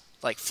Forest,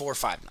 like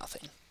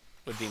 4-5-0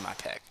 would be my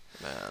pick.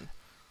 man.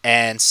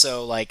 And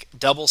so like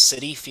double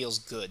City feels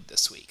good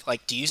this week.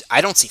 Like do you?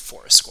 I don't see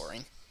Forest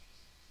scoring.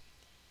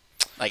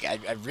 Like I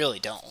really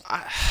don't.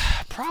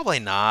 Probably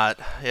not.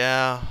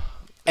 Yeah.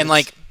 And It's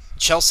like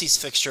Chelsea's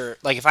fixture,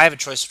 like if I have a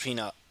choice between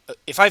a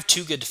if I have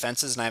two good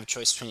defenses and I have a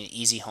choice between an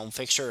easy home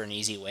fixture or an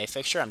easy away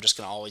fixture, I'm just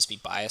going to always be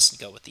biased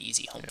and go with the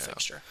easy home yeah.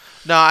 fixture.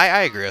 No,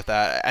 I agree with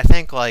that. I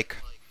think like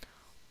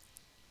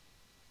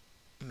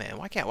man,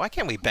 why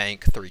can't we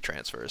bank 3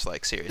 transfers?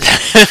 Like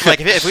seriously, like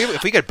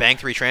if we could bank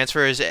 3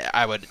 transfers,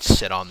 I would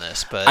sit on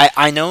this. But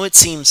I know it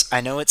seems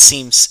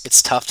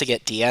it's tough to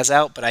get Diaz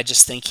out, but I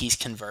just think he's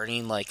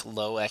converting like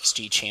low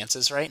XG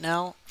chances right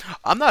now.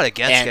 I'm not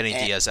against And getting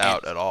and, Diaz and,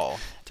 out at all.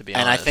 To be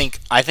and I honest, think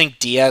I think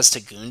Diaz to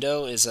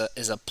Gundo is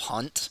a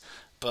punt,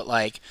 but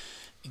like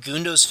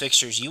Gundo's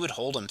fixtures, you would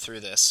hold him through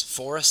this.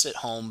 Forest at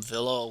home,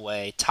 Villa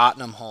away,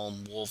 Tottenham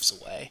home, Wolves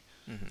away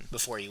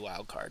before you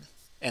wild card.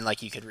 And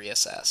like you could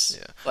reassess.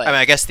 yeah. I Like mean,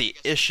 I guess the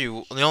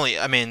issue, the only,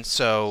 I mean,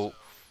 so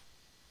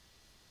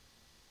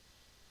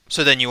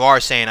then you are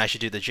saying I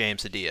should do the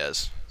James to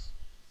Diaz,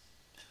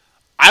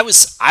 I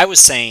was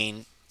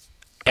saying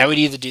I would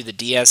either do the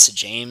Diaz to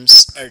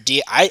James or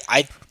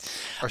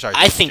or sorry,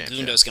 I James to think James.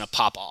 Gundo's going to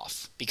pop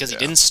off because he Yeah,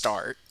 didn't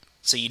start.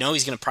 So you know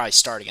he's going to probably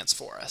start against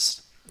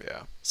Forest.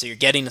 yeah, So you're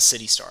getting a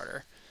City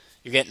starter.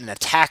 You're getting an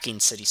attacking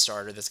City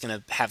starter that's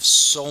going to have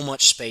so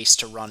much space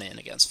to run in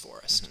against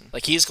Forest.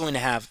 Like he's going to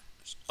have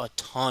a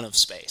ton of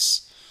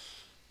space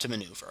to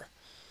maneuver.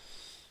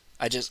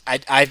 I You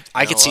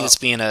know could see what? this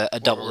being a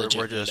double We're, digit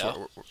we're just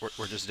window.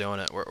 we're just doing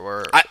it.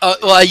 We're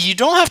Well, you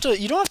don't have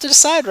to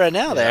decide right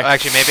now yeah. there.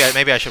 Actually,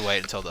 maybe I should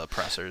wait until the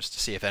pressers to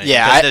see if anything.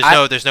 Yeah,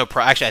 Because there's no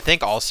actually, I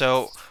think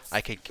also I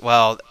could.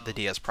 Well, the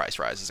Diaz price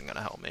rise isn't going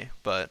to help me,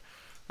 but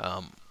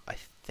I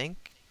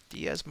think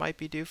Diaz might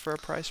be due for a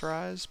price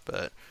rise,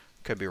 but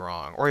could be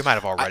wrong, or he might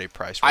have already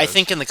price I rose.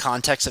 think in the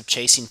context of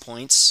chasing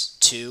points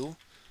too,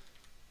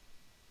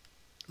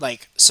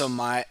 like so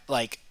my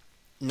like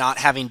not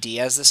having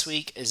Diaz this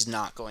week is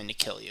not going to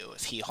kill you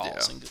if he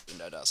hauls Yeah. and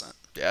Gundo doesn't.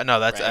 Yeah, no,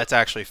 Right? that's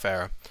actually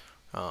fair.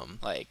 Um,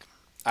 Like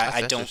that's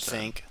I don't interesting.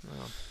 think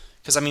Yeah.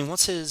 because I mean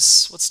what's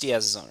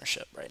Diaz's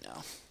ownership right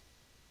now?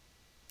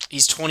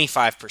 He's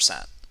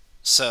 25%.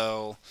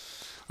 So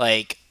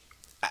like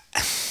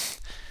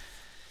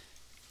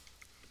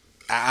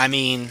I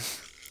mean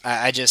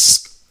I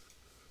just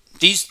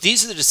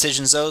these are the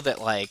decisions though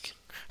that like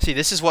See,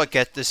 this is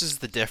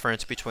the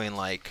difference between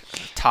like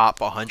top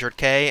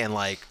 100K and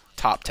like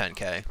top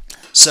 10K.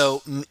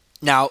 so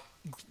now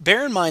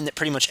bear in mind that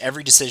pretty much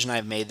every decision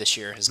I've made this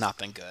year has not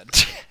been good.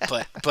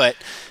 But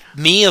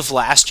me of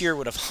last year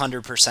would have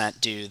 100%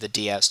 do the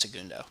Diaz to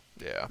Gundo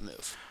Yeah.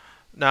 move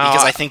No,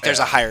 because I think there's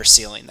a yeah. higher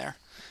ceiling there.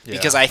 Yeah.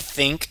 Because I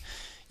think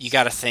you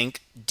got to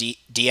think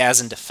Diaz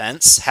in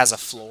defense has a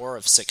floor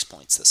of 6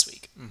 points this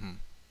week. Mhm.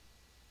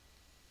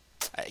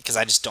 Because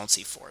I just don't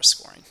see Forrest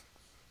scoring.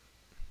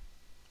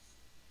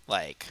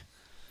 Like,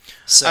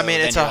 so I mean,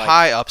 then it's you're a like,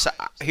 high upside.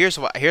 Here's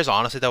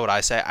honestly though what I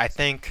say. I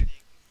think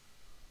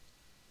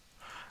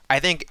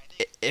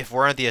if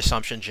we're under the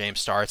assumption James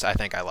starts, I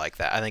think I like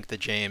that. I think the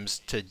James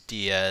to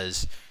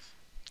Diaz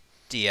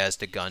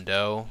to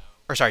Gundo,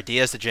 or sorry,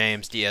 Diaz to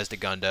James, Diaz to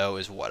Gundo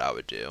is what I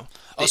would do.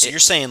 Oh, so you're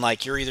saying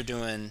like you're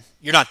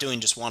not doing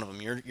just one of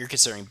them. You're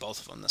considering both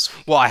of them this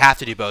week. Well, I have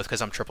to do both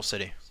because I'm triple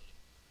city.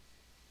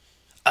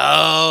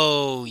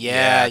 Oh, yeah,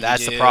 Yeah, you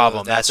that's the do.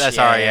 problem. That's Yeah,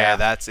 all right. yeah.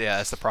 That's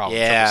the problem.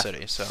 Triple Yeah.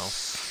 city. So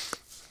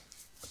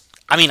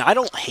I mean, I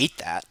don't hate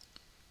that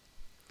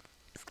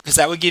because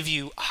that would give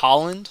you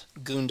Holland,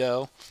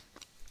 Gundo,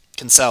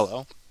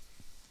 Cancelo.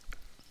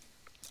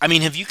 I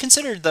mean, have you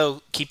considered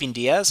though keeping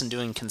Diaz and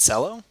doing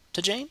Cancelo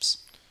to James?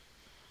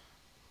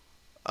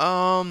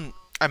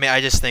 I mean,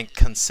 I just think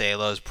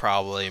Cancelo's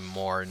probably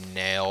more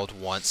nailed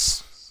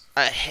once.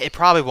 It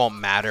probably won't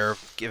matter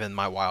given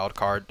my wild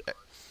card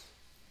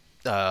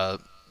uh,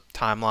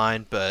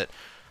 timeline, but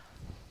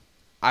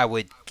I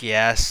would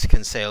guess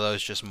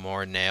Cancelo's just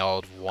more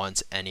nailed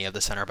once any of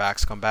the center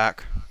backs come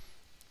back.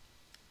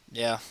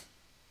 Yeah.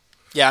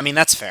 Yeah, I mean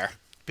that's fair.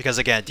 Because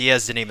again,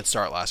 Diaz didn't even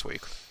start last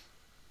week.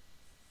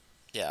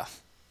 Yeah.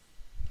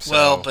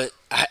 Well, So but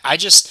I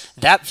just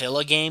that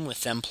Villa game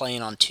with them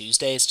playing on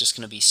Tuesday is just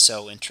going to be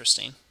so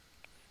interesting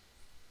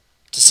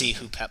to see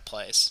who Pep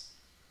plays.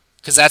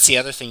 Because that's the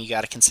other thing you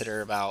got to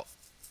consider about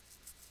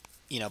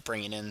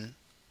bringing in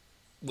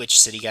which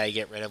city guy you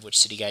get rid of, which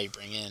city guy you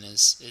bring in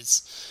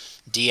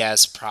is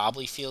Diaz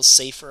probably feels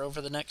safer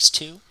over the next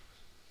two.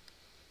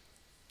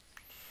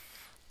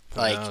 who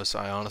Like, knows?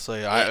 I like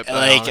honestly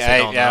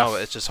don't yeah, know.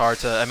 It's just hard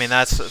to. I mean,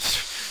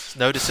 that's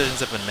no decisions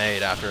have been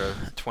made after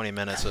 20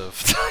 minutes of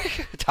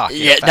talking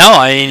yeah. about. No,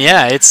 I mean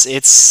yeah, It's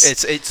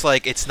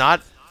like it's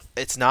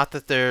not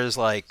that there's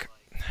like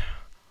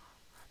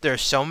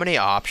there's so many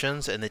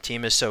options and the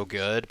team is so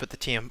good, but the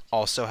team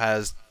also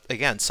has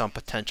again some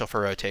potential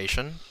for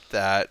rotation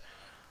that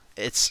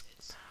it's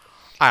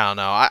I don't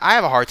know. I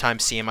have a hard time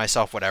seeing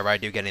myself whatever I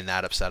do getting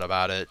that upset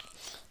about it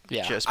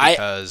yeah. just I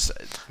because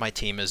my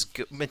team's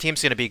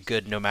going to be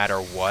good no matter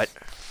what.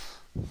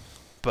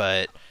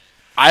 But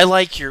I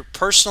like your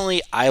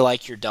personally. I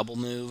like your double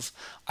move.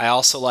 I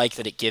also like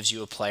that it gives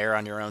you a player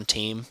on your own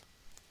team.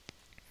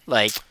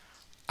 Like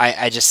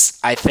I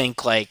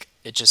think like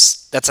it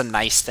just that's a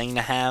nice thing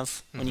to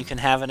have when you mhm, can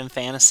have it in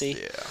fantasy.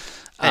 yeah.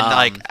 And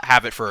like Um,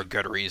 have it for a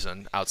good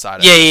reason outside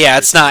of yeah, yeah,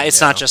 just yeah. your team,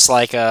 It's not yeah. just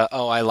like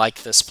oh I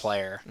like this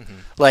player,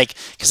 Mhm. like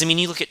because I mean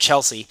you look at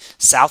Chelsea,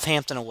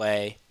 Southampton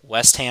away,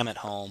 West Ham at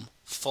home,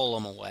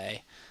 Fulham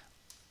away,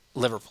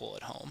 Liverpool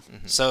at home.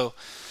 Mhm. So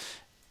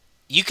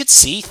you could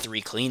see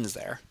three cleans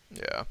there.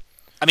 Yeah.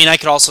 I mean I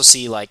could also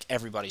see like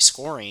everybody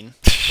scoring,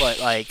 but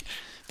like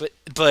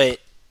but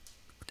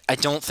I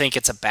don't think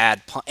it's a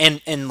bad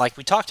and like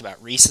we talked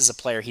about, Reese is a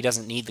player he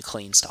doesn't need the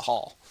cleans to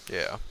haul.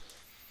 Yeah.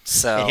 And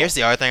So here's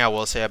the other thing I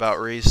will say about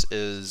Reese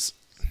is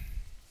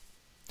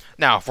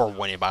now if we're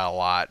winning by a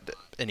lot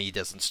and he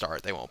doesn't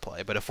start, they won't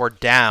play. But if we're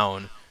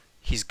down,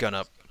 he's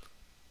gonna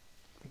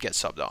get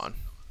subbed on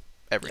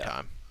every yeah,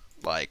 time.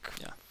 Like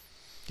yeah.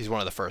 he's one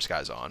of the first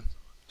guys on.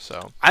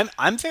 So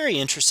I'm very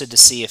interested to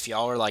see if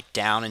y'all are like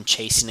down and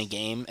chasing a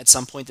game at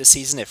some point this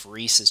season. If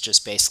Reese is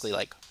just basically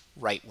like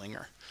right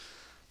winger,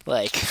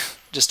 like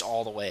just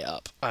all the way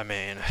up. I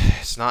mean,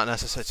 it's not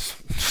necessary.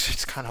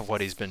 It's kind of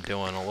what he's been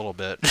doing a little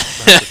bit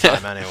most of the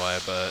time anyway.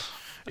 But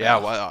yeah, Yeah.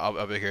 well,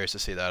 I'll be curious to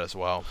see that as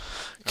well.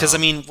 Because I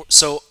mean,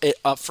 so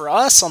for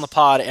us on the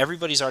pod,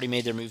 everybody's already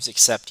made their moves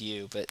except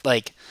you. But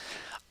like,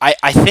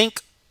 I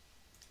think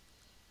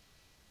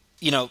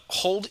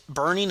hold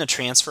burning a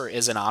transfer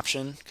is an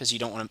option because you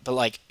don't want to. But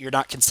like, you're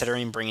not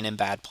considering bringing in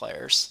bad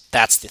players.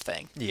 That's the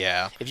thing.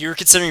 Yeah. If you were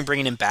considering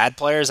bringing in bad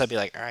players, I'd be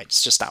like, all right,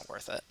 it's just not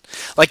worth it.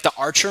 Like the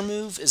Archer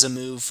move is a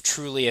move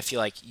truly if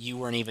you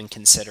weren't even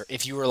consider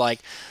if you were like,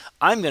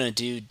 I'm gonna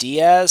do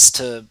Diaz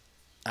to,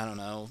 I don't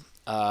know,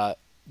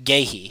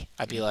 Gahey,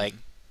 I'd be like, Hmm.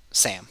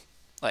 Sam,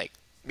 like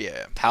Yeah.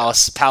 Yeah.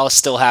 Palace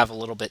still have a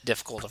little bit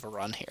difficult of a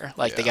run here.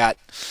 Like they Yeah. got,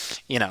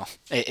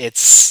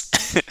 it's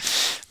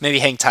maybe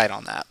hang tight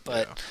on that,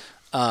 but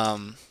Yeah.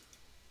 um,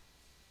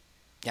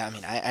 yeah, I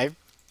mean,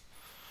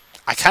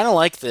 I kind of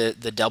like the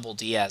double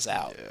Diaz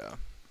out. Yeah.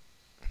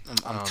 I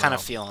I'm don't kind of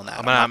know. feeling that. I'm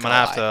I'm gonna, not I'm gonna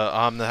gonna have to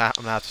lie. I'm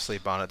gonna have to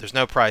sleep on it. There's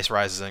no price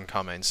rises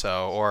incoming,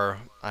 so or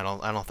I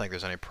don't think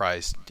there's any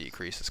price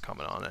decreases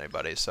coming on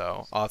anybody.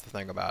 So I'll have to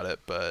think about it.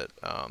 But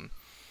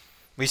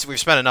we've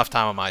spent enough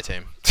time on my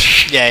team.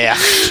 Yeah, yeah.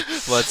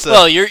 Let's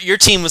Well, your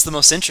team was the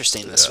most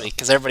interesting this yeah. week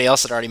because everybody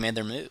else had already made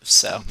their moves.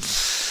 So,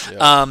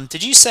 Yep.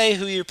 did you say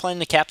who you're playing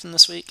to captain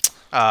this week?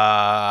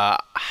 Uh,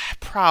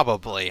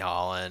 probably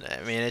Holland.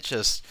 I mean,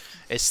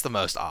 it's the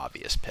most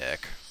obvious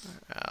pick.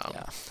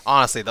 Yeah,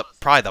 Honestly,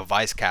 probably the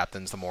vice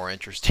captain's the more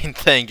interesting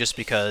thing, just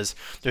because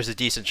there's a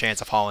decent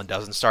chance if Holland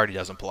doesn't start, he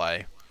doesn't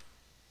play.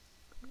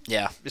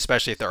 yeah.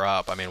 Especially if they're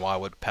up. I mean, why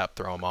would Pep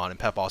throw him on? And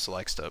Pep also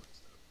likes to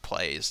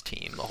play his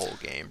team the whole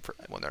game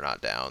when they're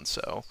not down.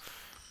 So,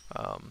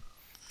 um,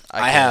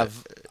 I I get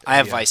have I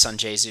have yeah. Vice on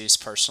Jesus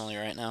personally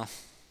right now.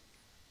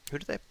 Who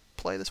did they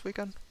play this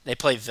weekend? They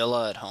play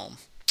Villa at home.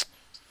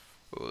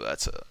 Ooh,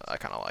 I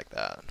kind of like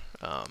that.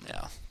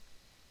 Yeah,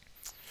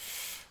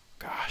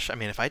 Gosh, I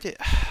mean, if I did,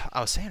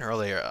 I was saying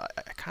earlier,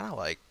 I kind of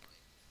like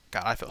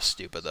God, I feel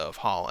stupid though.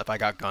 If I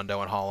got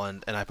Gundo and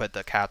Holland and I put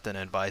the captain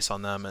and Vice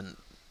on them and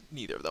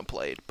neither of them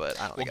played, but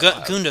I don't Well, think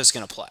I'll have. Gundo's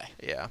gonna play.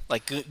 Yeah,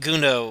 Like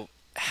Gundo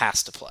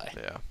has to play.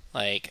 yeah.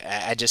 Like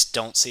I just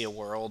don't see a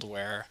world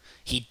where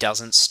he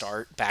doesn't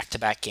start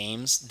back-to-back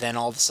games, then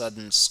all of a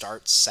sudden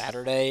starts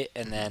Saturday,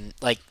 and then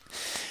like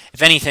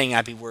if anything,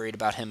 I'd be worried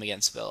about him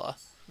against Villa.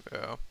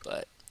 Yeah.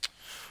 But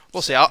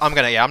We'll see. so I'm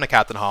gonna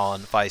captain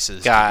Holland.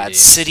 Vice's God, TBD.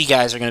 City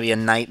guys are gonna be a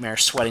nightmare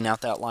sweating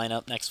out that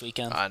lineup next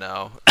weekend. I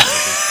know.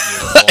 It's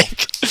gonna be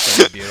beautiful. It's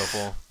gonna be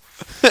beautiful.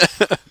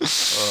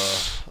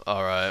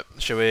 All right.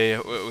 Should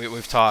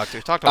we've talked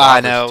a I lot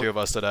for know. the two of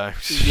us today.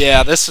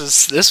 Yeah, this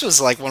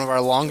was like one of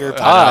our longer I know. We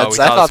pods.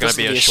 I thought thought it was this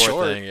gonna would be be a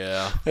short thing.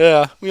 Yeah.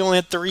 Yeah, we only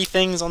had 3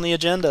 things on the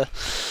agenda.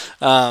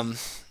 Um,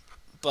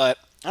 but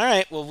all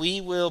right, well, we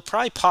will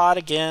probably pod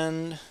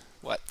again.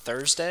 What,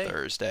 Thursday?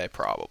 Thursday,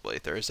 probably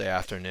Thursday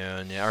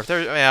afternoon. Yeah, or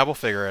Thursday. Yeah, we'll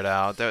figure it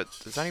out.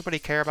 Does anybody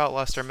care about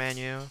Leicester Man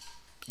U?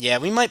 Yeah,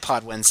 we might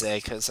pod Wednesday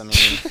because I mean,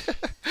 Do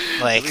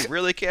like, we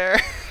really care?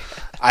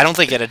 I don't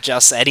think it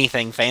adjusts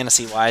anything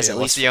fantasy wise. Yeah, At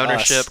what's least the for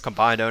ownership, us.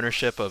 combined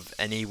ownership of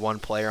any one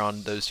player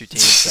on those two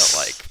teams at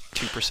like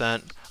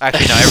 2%?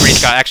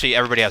 Actually, no.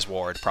 Everybody has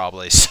Ward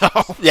probably. So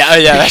Yeah,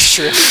 that's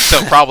true.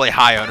 so probably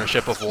high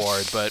ownership of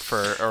Ward. But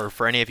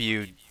for any of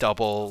you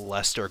double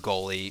Leicester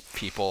goalie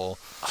people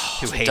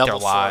who hate their Double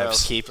 4-0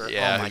 lives, keeper.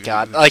 yeah, Oh my who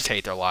God. just Like,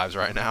 hate their lives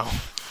right now.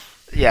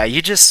 yeah,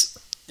 you just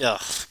go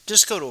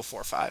to a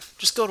 4-5.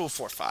 Just go to a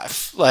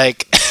 4-5.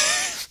 Like,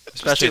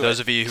 Especially do those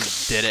it. of you who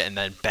did it and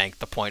then banked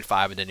the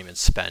 .5 and didn't even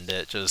spend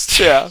it. Just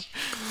Yeah.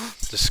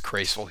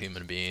 disgraceful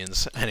human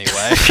beings.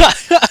 Anyway.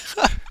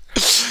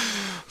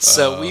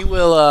 So we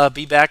will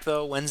be back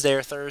though Wednesday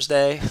or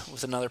Thursday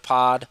with another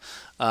pod.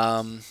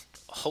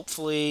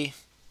 Hopefully,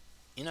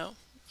 you know,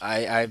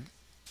 I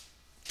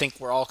think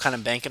we're all kind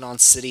of banking on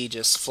City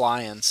just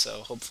flying.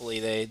 So hopefully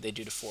they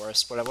do to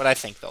Forest what I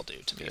think they'll do,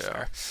 to be Yeah.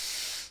 fair.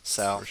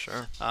 So For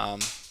sure. all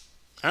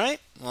right.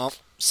 Well,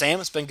 Sam,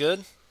 it's been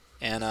good,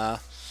 and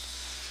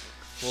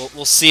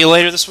we'll see you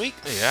later this week.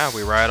 Yeah,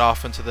 we ride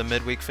off into the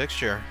midweek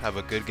fixture. Have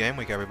a good game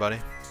week, everybody.